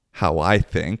how I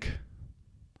think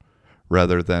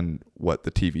rather than what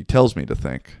the TV tells me to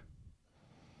think.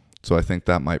 So I think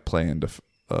that might play into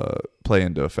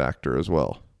a factor as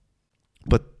well.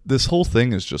 But this whole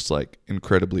thing is just like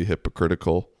incredibly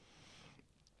hypocritical.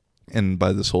 And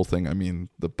by this whole thing, I mean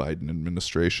the Biden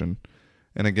administration.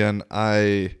 And again,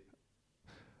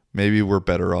 maybe we're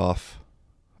better off.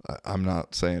 I'm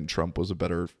not saying Trump was a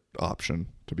better option,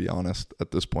 to be honest,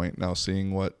 at this point. Now,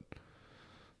 seeing what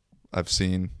I've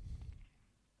seen.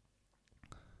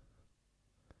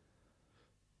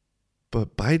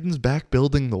 But Biden's back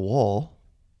building the wall.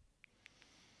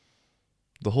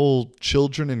 The whole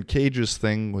children in cages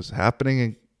thing was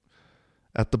happening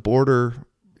at the border,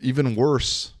 even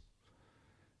worse.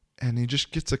 And he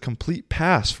just gets a complete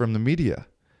pass from the media.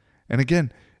 And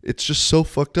again, it's just so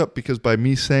fucked up because by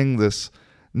me saying this,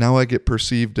 now I get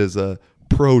perceived as a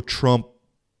pro-Trump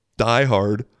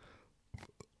diehard.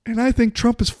 And I think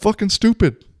Trump is fucking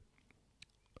stupid.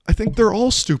 I think they're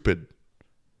all stupid.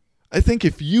 I think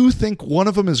if you think one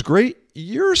of them is great,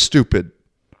 you're stupid.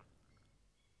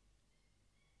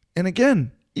 And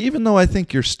again, even though I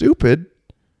think you're stupid,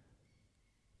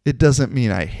 it doesn't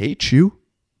mean I hate you.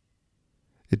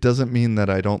 It doesn't mean that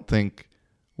I don't think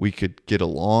we could get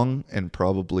along and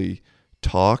probably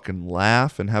talk and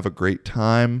laugh and have a great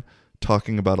time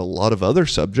talking about a lot of other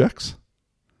subjects.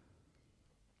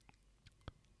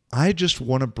 I just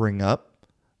want to bring up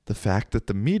the fact that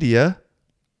the media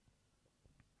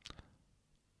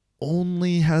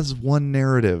only has one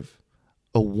narrative,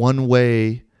 a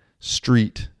one-way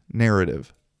street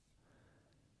narrative.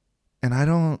 And I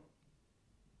don't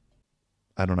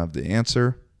have the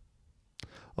answer.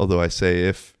 Although I say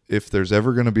if there's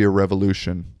ever going to be a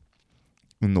revolution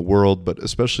in the world, but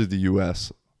especially the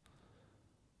US,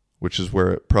 which is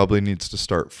where it probably needs to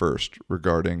start first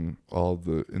regarding all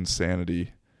the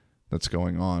insanity that's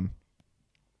going on,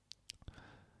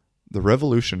 the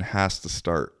revolution has to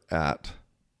start at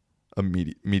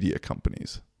media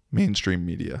companies, mainstream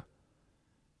media.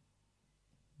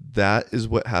 That is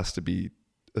what has to be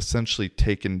essentially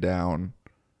taken down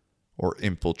or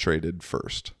infiltrated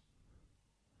first.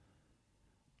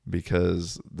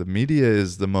 Because the media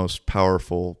is the most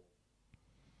powerful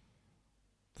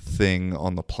thing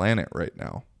on the planet right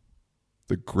now.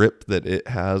 The grip that it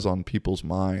has on people's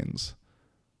minds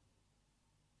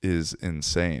is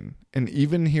insane. And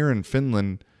even here in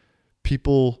Finland,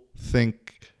 people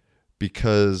think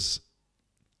because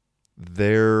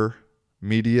their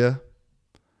media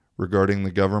regarding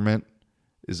the government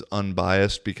is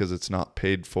unbiased because it's not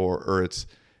paid for, or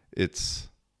it's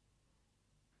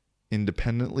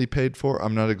independently paid for.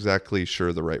 I'm not exactly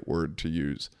sure the right word to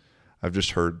use. I've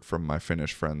just heard from my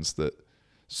Finnish friends that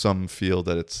some feel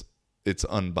that it's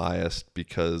unbiased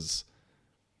because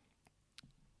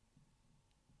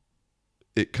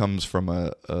it comes from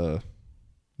a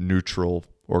neutral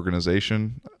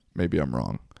organization. Maybe I'm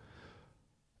wrong.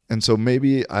 And so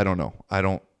maybe, I don't know. I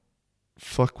don't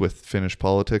fuck with Finnish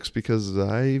politics because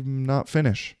I'm not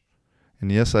Finnish.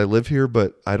 And yes, I live here,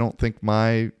 but I don't think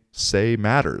my say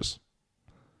matters,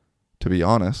 to be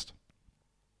honest.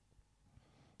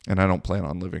 And I don't plan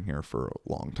on living here for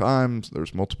a long time.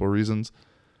 There's multiple reasons.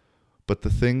 But the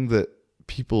thing that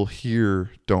people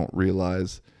here don't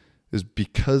realize is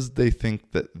because they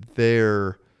think that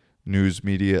their news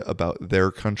media about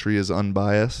their country is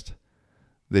unbiased,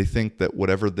 they think that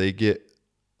whatever they get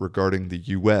regarding the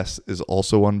U.S. is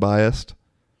also unbiased.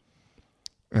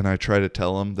 And I try to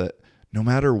tell them that no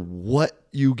matter what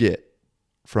you get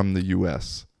from the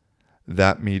U.S.,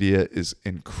 that media is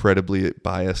incredibly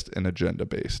biased and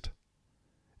agenda-based.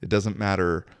 It doesn't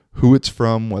matter who it's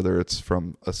from, whether it's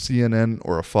from a CNN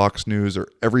or a Fox News or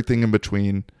everything in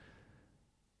between.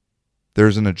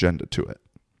 There's an agenda to it.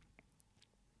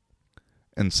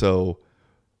 And so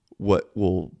what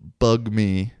will bug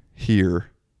me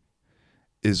here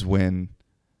is when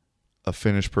a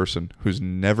Finnish person who's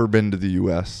never been to the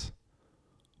U.S.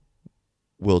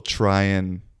 will try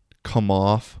and come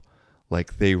off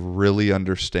like they really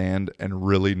understand and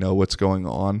really know what's going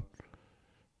on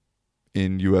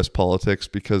in U.S. politics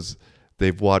because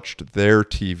they've watched their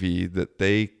TV that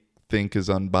they think is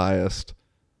unbiased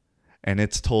and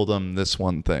it's told them this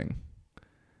one thing.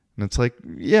 And it's like,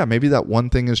 yeah, maybe that one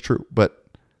thing is true, but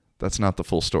That's not the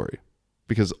full story.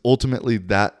 Because ultimately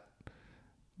that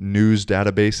news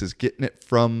database is getting it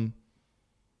from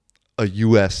a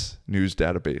U.S. news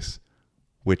database,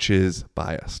 which is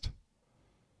biased.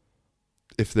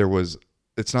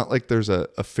 It's not like there's a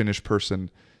Finnish person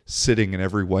sitting in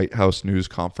every White House news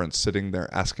conference, sitting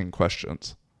there asking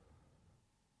questions.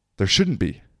 There shouldn't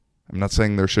be. I'm not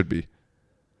saying there should be.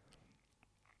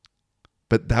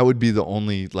 But that would be the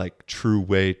only like true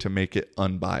way to make it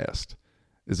unbiased,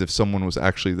 is if someone was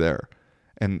actually there.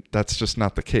 And that's just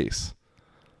not the case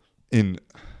in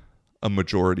a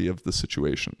majority of the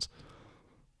situations.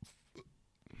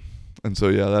 And so,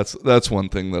 yeah, that's one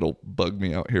thing that'll bug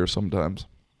me out here sometimes.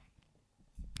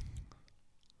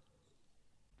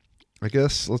 I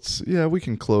guess we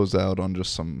can close out on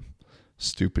just some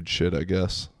stupid shit, I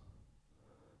guess.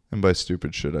 And by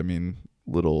stupid shit, I mean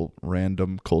little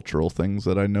random cultural things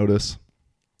that I notice.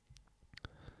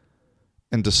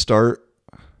 And to start,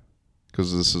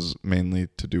 because this is mainly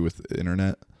to do with the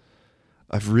internet,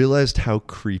 I've realized how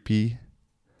creepy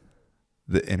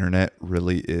the internet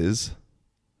really is.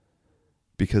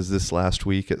 Because this last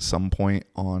week at some point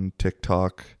on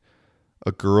TikTok,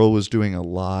 a girl was doing a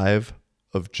live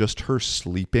of just her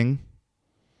sleeping.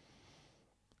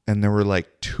 And there were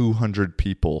like 200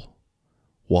 people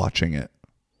watching it.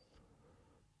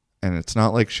 And it's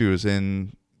not like she was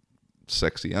in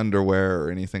sexy underwear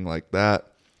or anything like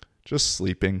that. Just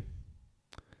sleeping.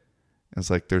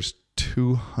 It's like there's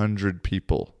 200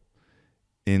 people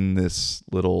in this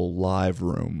little live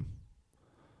room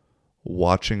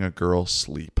watching a girl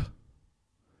sleep.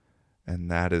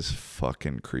 And that is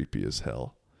fucking creepy as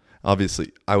hell.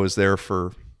 Obviously, I was there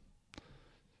for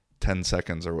 10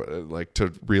 seconds or like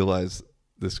to realize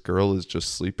this girl is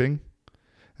just sleeping.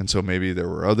 And so maybe there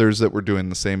were others that were doing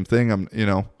the same thing.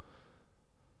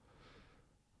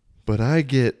 But I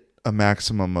get a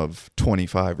maximum of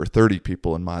 25 or 30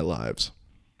 people in my lives.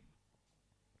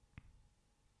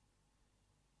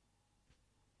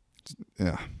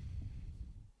 Yeah.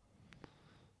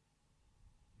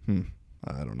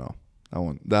 I don't know.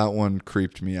 That one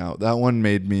creeped me out. That one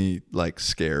made me like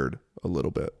scared a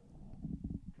little bit.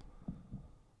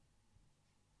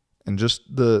 And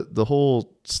just the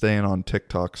whole staying on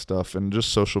TikTok stuff and just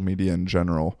social media in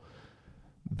general.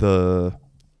 God,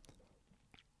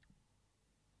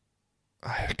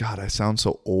 I sound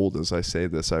so old as I say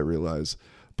this, I realize.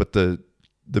 But the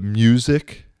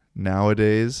music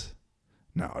nowadays,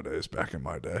 back in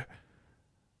my day,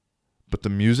 but the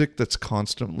music that's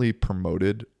constantly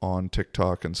promoted on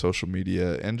TikTok and social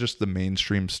media and just the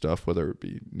mainstream stuff, whether it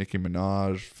be Nicki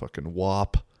Minaj, fucking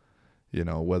WAP,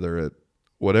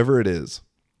 whatever it is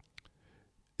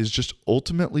just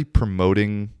ultimately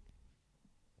promoting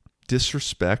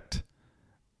disrespect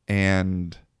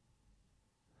and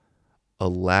a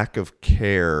lack of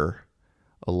care,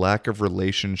 a lack of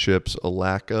relationships, a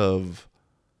lack of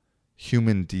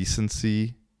human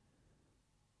decency.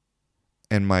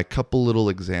 And my couple little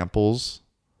examples,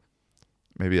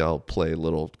 maybe I'll play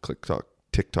little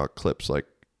TikTok clips like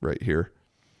right here.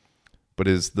 But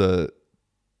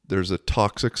there's a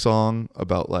toxic song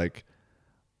about like,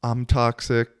 I'm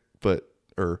toxic,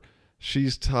 or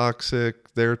she's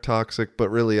toxic, they're toxic, but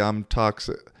really I'm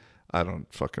toxic.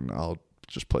 I'll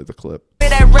just play the clip.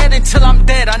 That red until I'm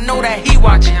dead, I know that he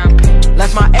watching.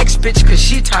 Left my ex bitch cause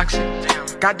she toxic.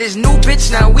 Got this new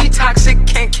bitch, now we toxic.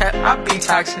 Can't cap, I be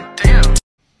toxic. Damn.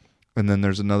 And then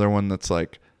there's another one that's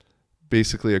like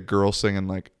basically a girl singing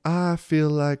like, I feel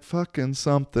like fucking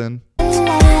something. I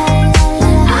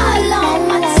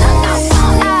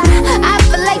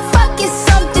feel like fucking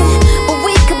something, but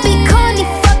we could be corny,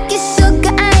 fucking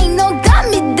sugar. I ain't no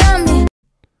dummy.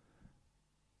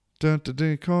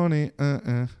 Corny,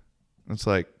 It's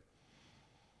like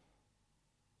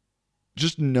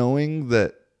just knowing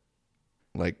that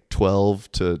like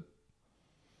 12 to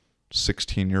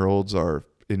 16-year-olds are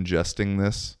ingesting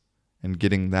this and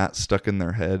getting that stuck in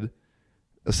their head,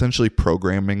 essentially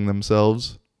programming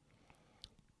themselves,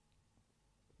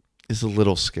 is a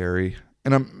little scary.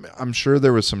 And I'm sure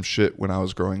there was some shit when I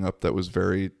was growing up that was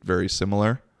very, very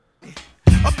similar.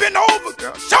 I've been over,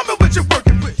 girl. Show me what you're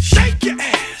working with. Shake your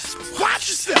ass. Watch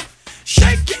yourself.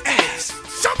 Shake your ass.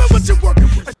 Show me what you're working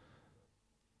with.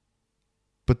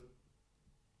 But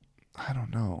I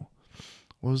don't know.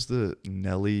 What was the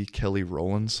Kelly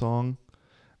Rowland song?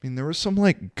 I mean, there was some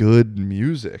like good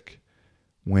music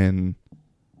when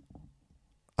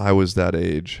I was that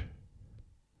age.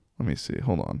 Let me see.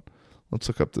 Hold on. Let's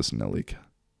look up this Nelly.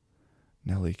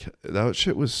 That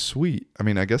shit was sweet. I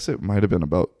mean, I guess it might have been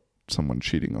about someone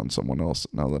cheating on someone else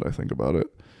now that I think about it.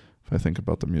 If I think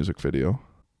about the music video.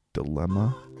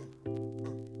 Dilemma.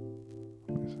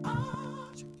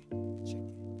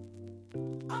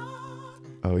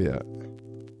 Oh, yeah.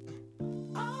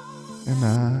 And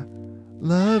I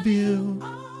love you.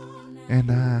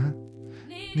 And I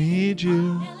need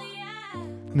you.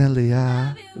 Nelly,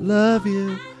 I love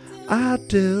you. I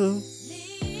do.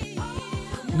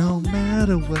 No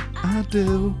matter what I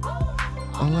do,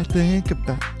 all I think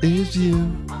about is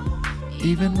you.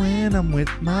 Even when I'm with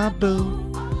my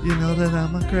boo, you know that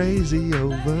I'm crazy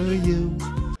over you.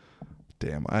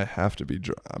 Damn, I have to be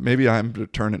dry. Maybe I'm to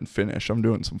turn and finish. I'm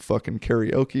doing some fucking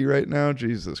karaoke right now.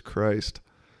 Jesus Christ.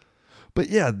 But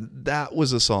yeah, that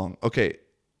was a song. Okay,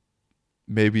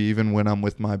 maybe even when I'm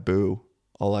with my boo,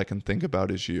 all I can think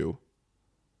about is you.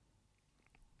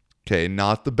 Okay,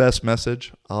 not the best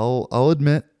message, I'll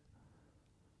admit,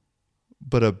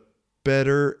 but a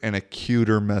better and a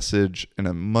cuter message and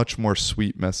a much more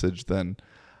sweet message than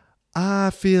I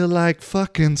feel like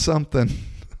fucking something.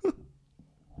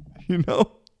 You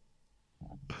know?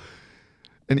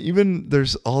 And even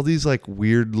there's all these like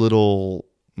weird little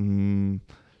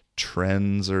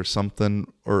trends or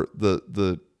something, or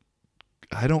the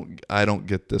I don't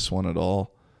get this one at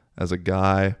all as a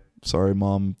guy. Sorry,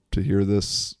 Mom, to hear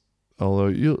this.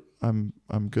 Although I'm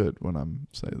good when I'm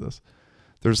saying this.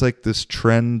 There's like this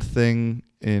trend thing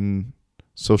in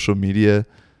social media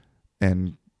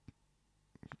and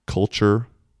culture,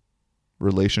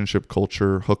 relationship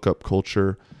culture, hookup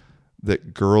culture,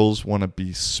 that girls want to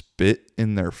be spit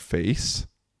in their face,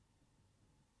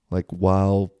 like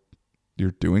while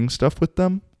you're doing stuff with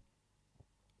them.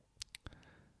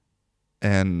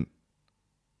 And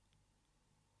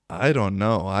I don't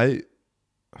know. I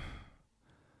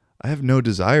have no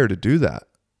desire to do that.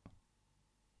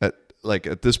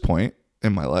 At this point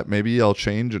in my life, maybe I'll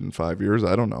change in 5 years.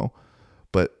 I don't know.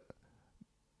 But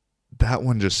that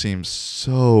one just seems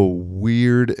so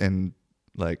weird and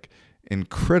like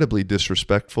incredibly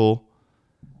disrespectful.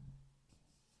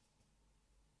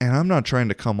 And I'm not trying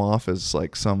to come off as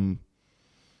like some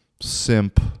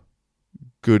simp,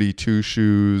 goody two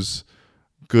shoes,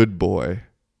 good boy.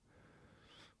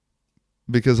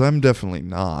 Because I'm definitely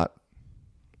not.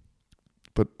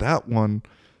 But that one,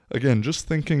 again, just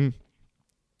thinking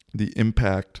the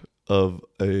impact of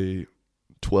a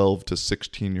 12 to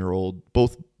 16-year-old,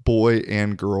 both boy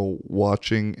and girl,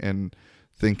 watching and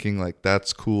thinking like,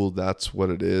 that's cool, that's what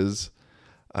it is.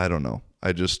 I don't know.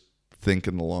 I just think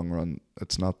in the long run,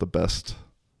 it's not the best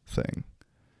thing.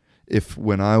 If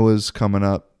when I was coming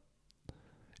up,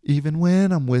 even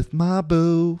when I'm with my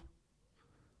boo,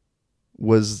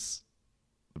 was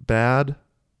bad,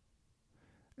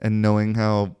 and knowing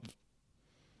how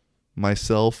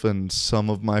myself and some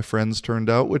of my friends turned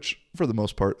out, which for the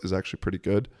most part is actually pretty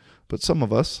good, but some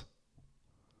of us,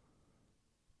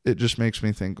 it just makes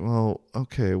me think, well,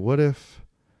 okay, what if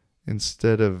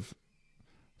instead of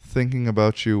thinking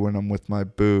about you when I'm with my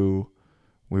boo,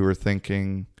 we were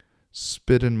thinking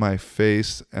spit in my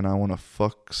face and I want to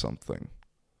fuck something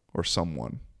or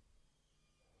someone?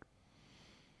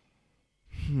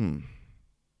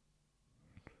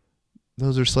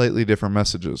 Those are slightly different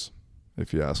messages,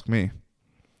 if you ask me.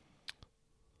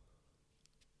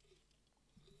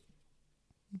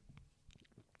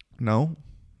 No?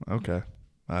 Okay.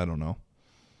 I don't know.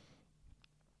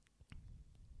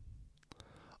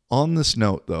 On this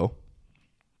note, though,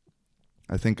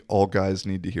 I think all guys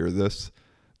need to hear this,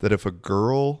 that if a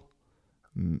girl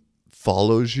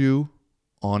follows you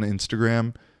on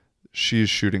Instagram, she is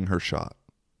shooting her shot.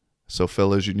 So,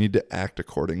 fellas, you need to act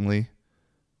accordingly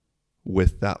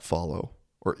with that follow.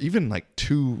 Or even like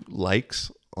 2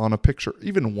 likes on a picture,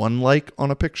 even 1 like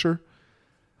on a picture.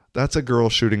 That's a girl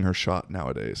shooting her shot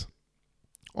nowadays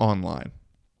online.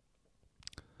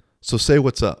 So say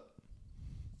what's up.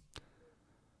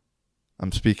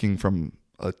 I'm speaking from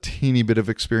a teeny bit of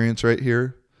experience right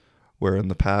here, where in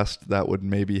the past that would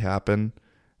maybe happen,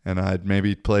 and I'd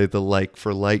maybe play the like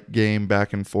for like game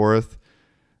back and forth.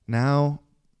 Now,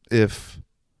 if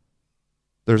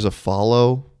there's a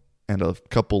follow and a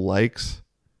couple likes,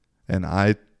 and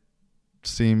I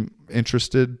seem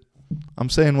interested, I'm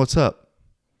saying what's up.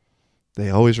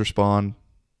 They always respond.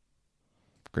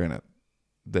 Granted,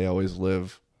 they always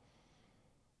live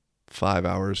 5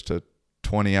 hours to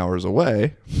 20 hours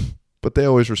away, but they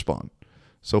always respond.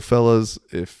 So fellas,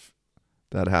 if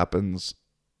that happens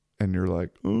and you're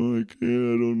like, oh, I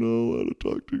don't know how to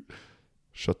talk to you,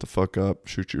 shut the fuck up,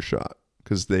 shoot your shot,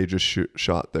 because they just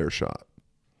shot their shot.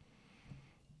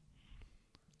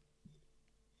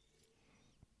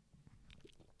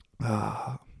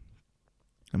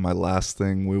 And my last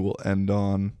thing we will end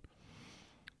on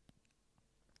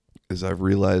is I've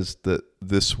realized that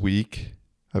this week,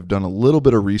 I've done a little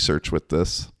bit of research with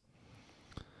this.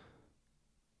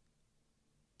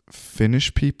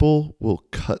 Finnish people will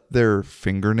cut their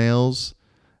fingernails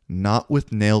not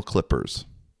with nail clippers.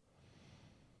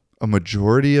 A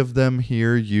majority of them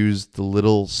here use the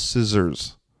little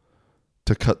scissors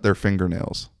to cut their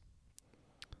fingernails.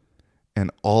 And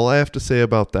all I have to say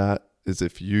about that is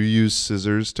if you use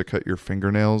scissors to cut your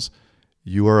fingernails,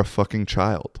 you are a fucking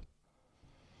child.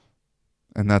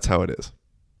 And that's how it is.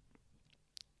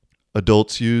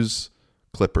 Adults use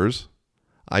clippers.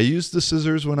 I used the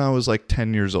scissors when I was like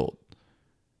 10 years old.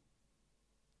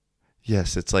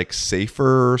 Yes, it's like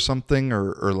safer or something,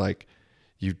 or like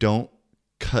you don't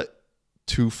cut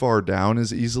too far down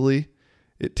as easily.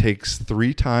 It takes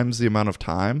 3 times the amount of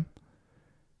time,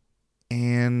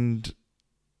 and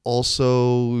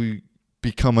also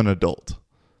become an adult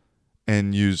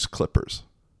and use clippers.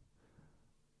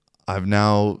 I've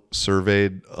now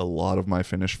surveyed a lot of my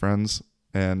Finnish friends,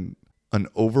 and an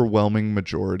overwhelming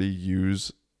majority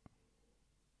use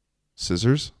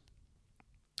scissors.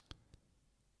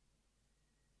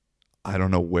 I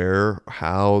don't know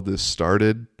how this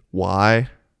started, why,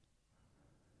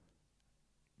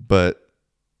 but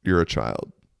you're a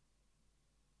child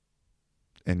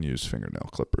and use fingernail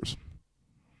clippers.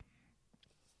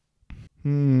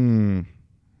 Alrighty.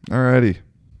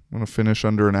 I'm going to finish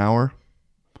under an hour.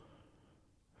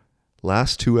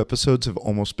 Last 2 episodes have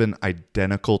almost been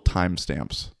identical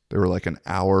timestamps. They were like an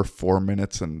hour, 4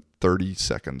 minutes, and 30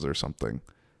 seconds or something,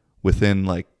 within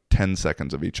like 10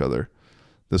 seconds of each other.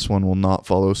 This one will not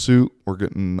follow suit. We're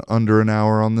getting under an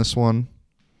hour on this one.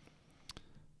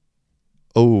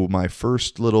 Oh, my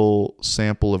first little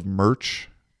sample of merch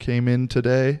came in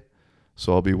today,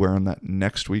 so I'll be wearing that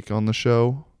next week on the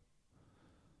show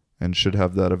and should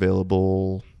have that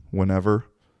available whenever.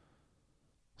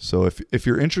 So if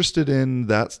you're interested in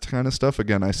that kind of stuff,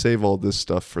 again, I save all this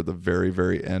stuff for the very,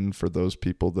 very end for those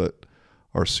people that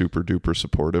are super duper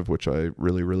supportive, which I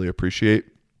really, really appreciate.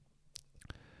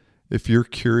 If you're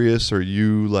curious or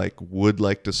you would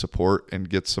like to support and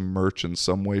get some merch in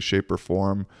some way, shape, or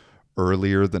form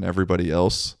earlier than everybody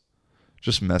else,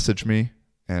 just message me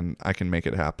and I can make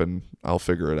it happen. I'll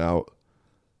figure it out.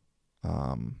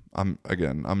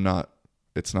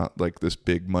 It's not like this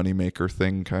big moneymaker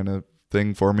thing kind of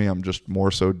thing for me. I'm just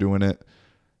more so doing it,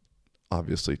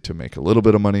 obviously, to make a little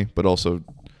bit of money, but also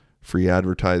free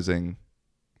advertising,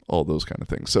 all those kind of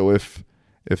things. So if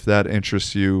that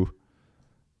interests you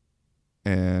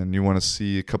and you want to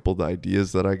see a couple of the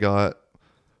ideas that I got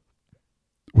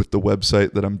with the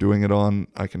website that I'm doing it on,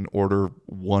 I can order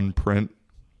 1 print.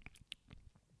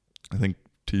 I think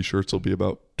t-shirts will be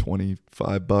about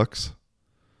 $25.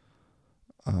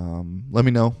 Let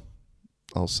me know.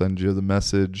 I'll send you the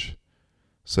message,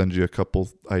 send you a couple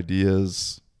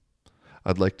ideas.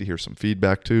 I'd like to hear some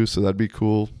feedback too, so that'd be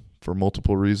cool for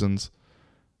multiple reasons.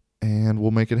 And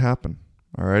we'll make it happen.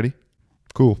 Alrighty?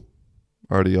 Cool.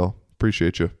 Alrighty, y'all.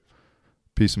 Appreciate you.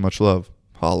 Peace and much love.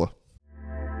 Holla.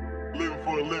 Living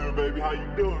for a living, baby. How you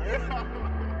doing?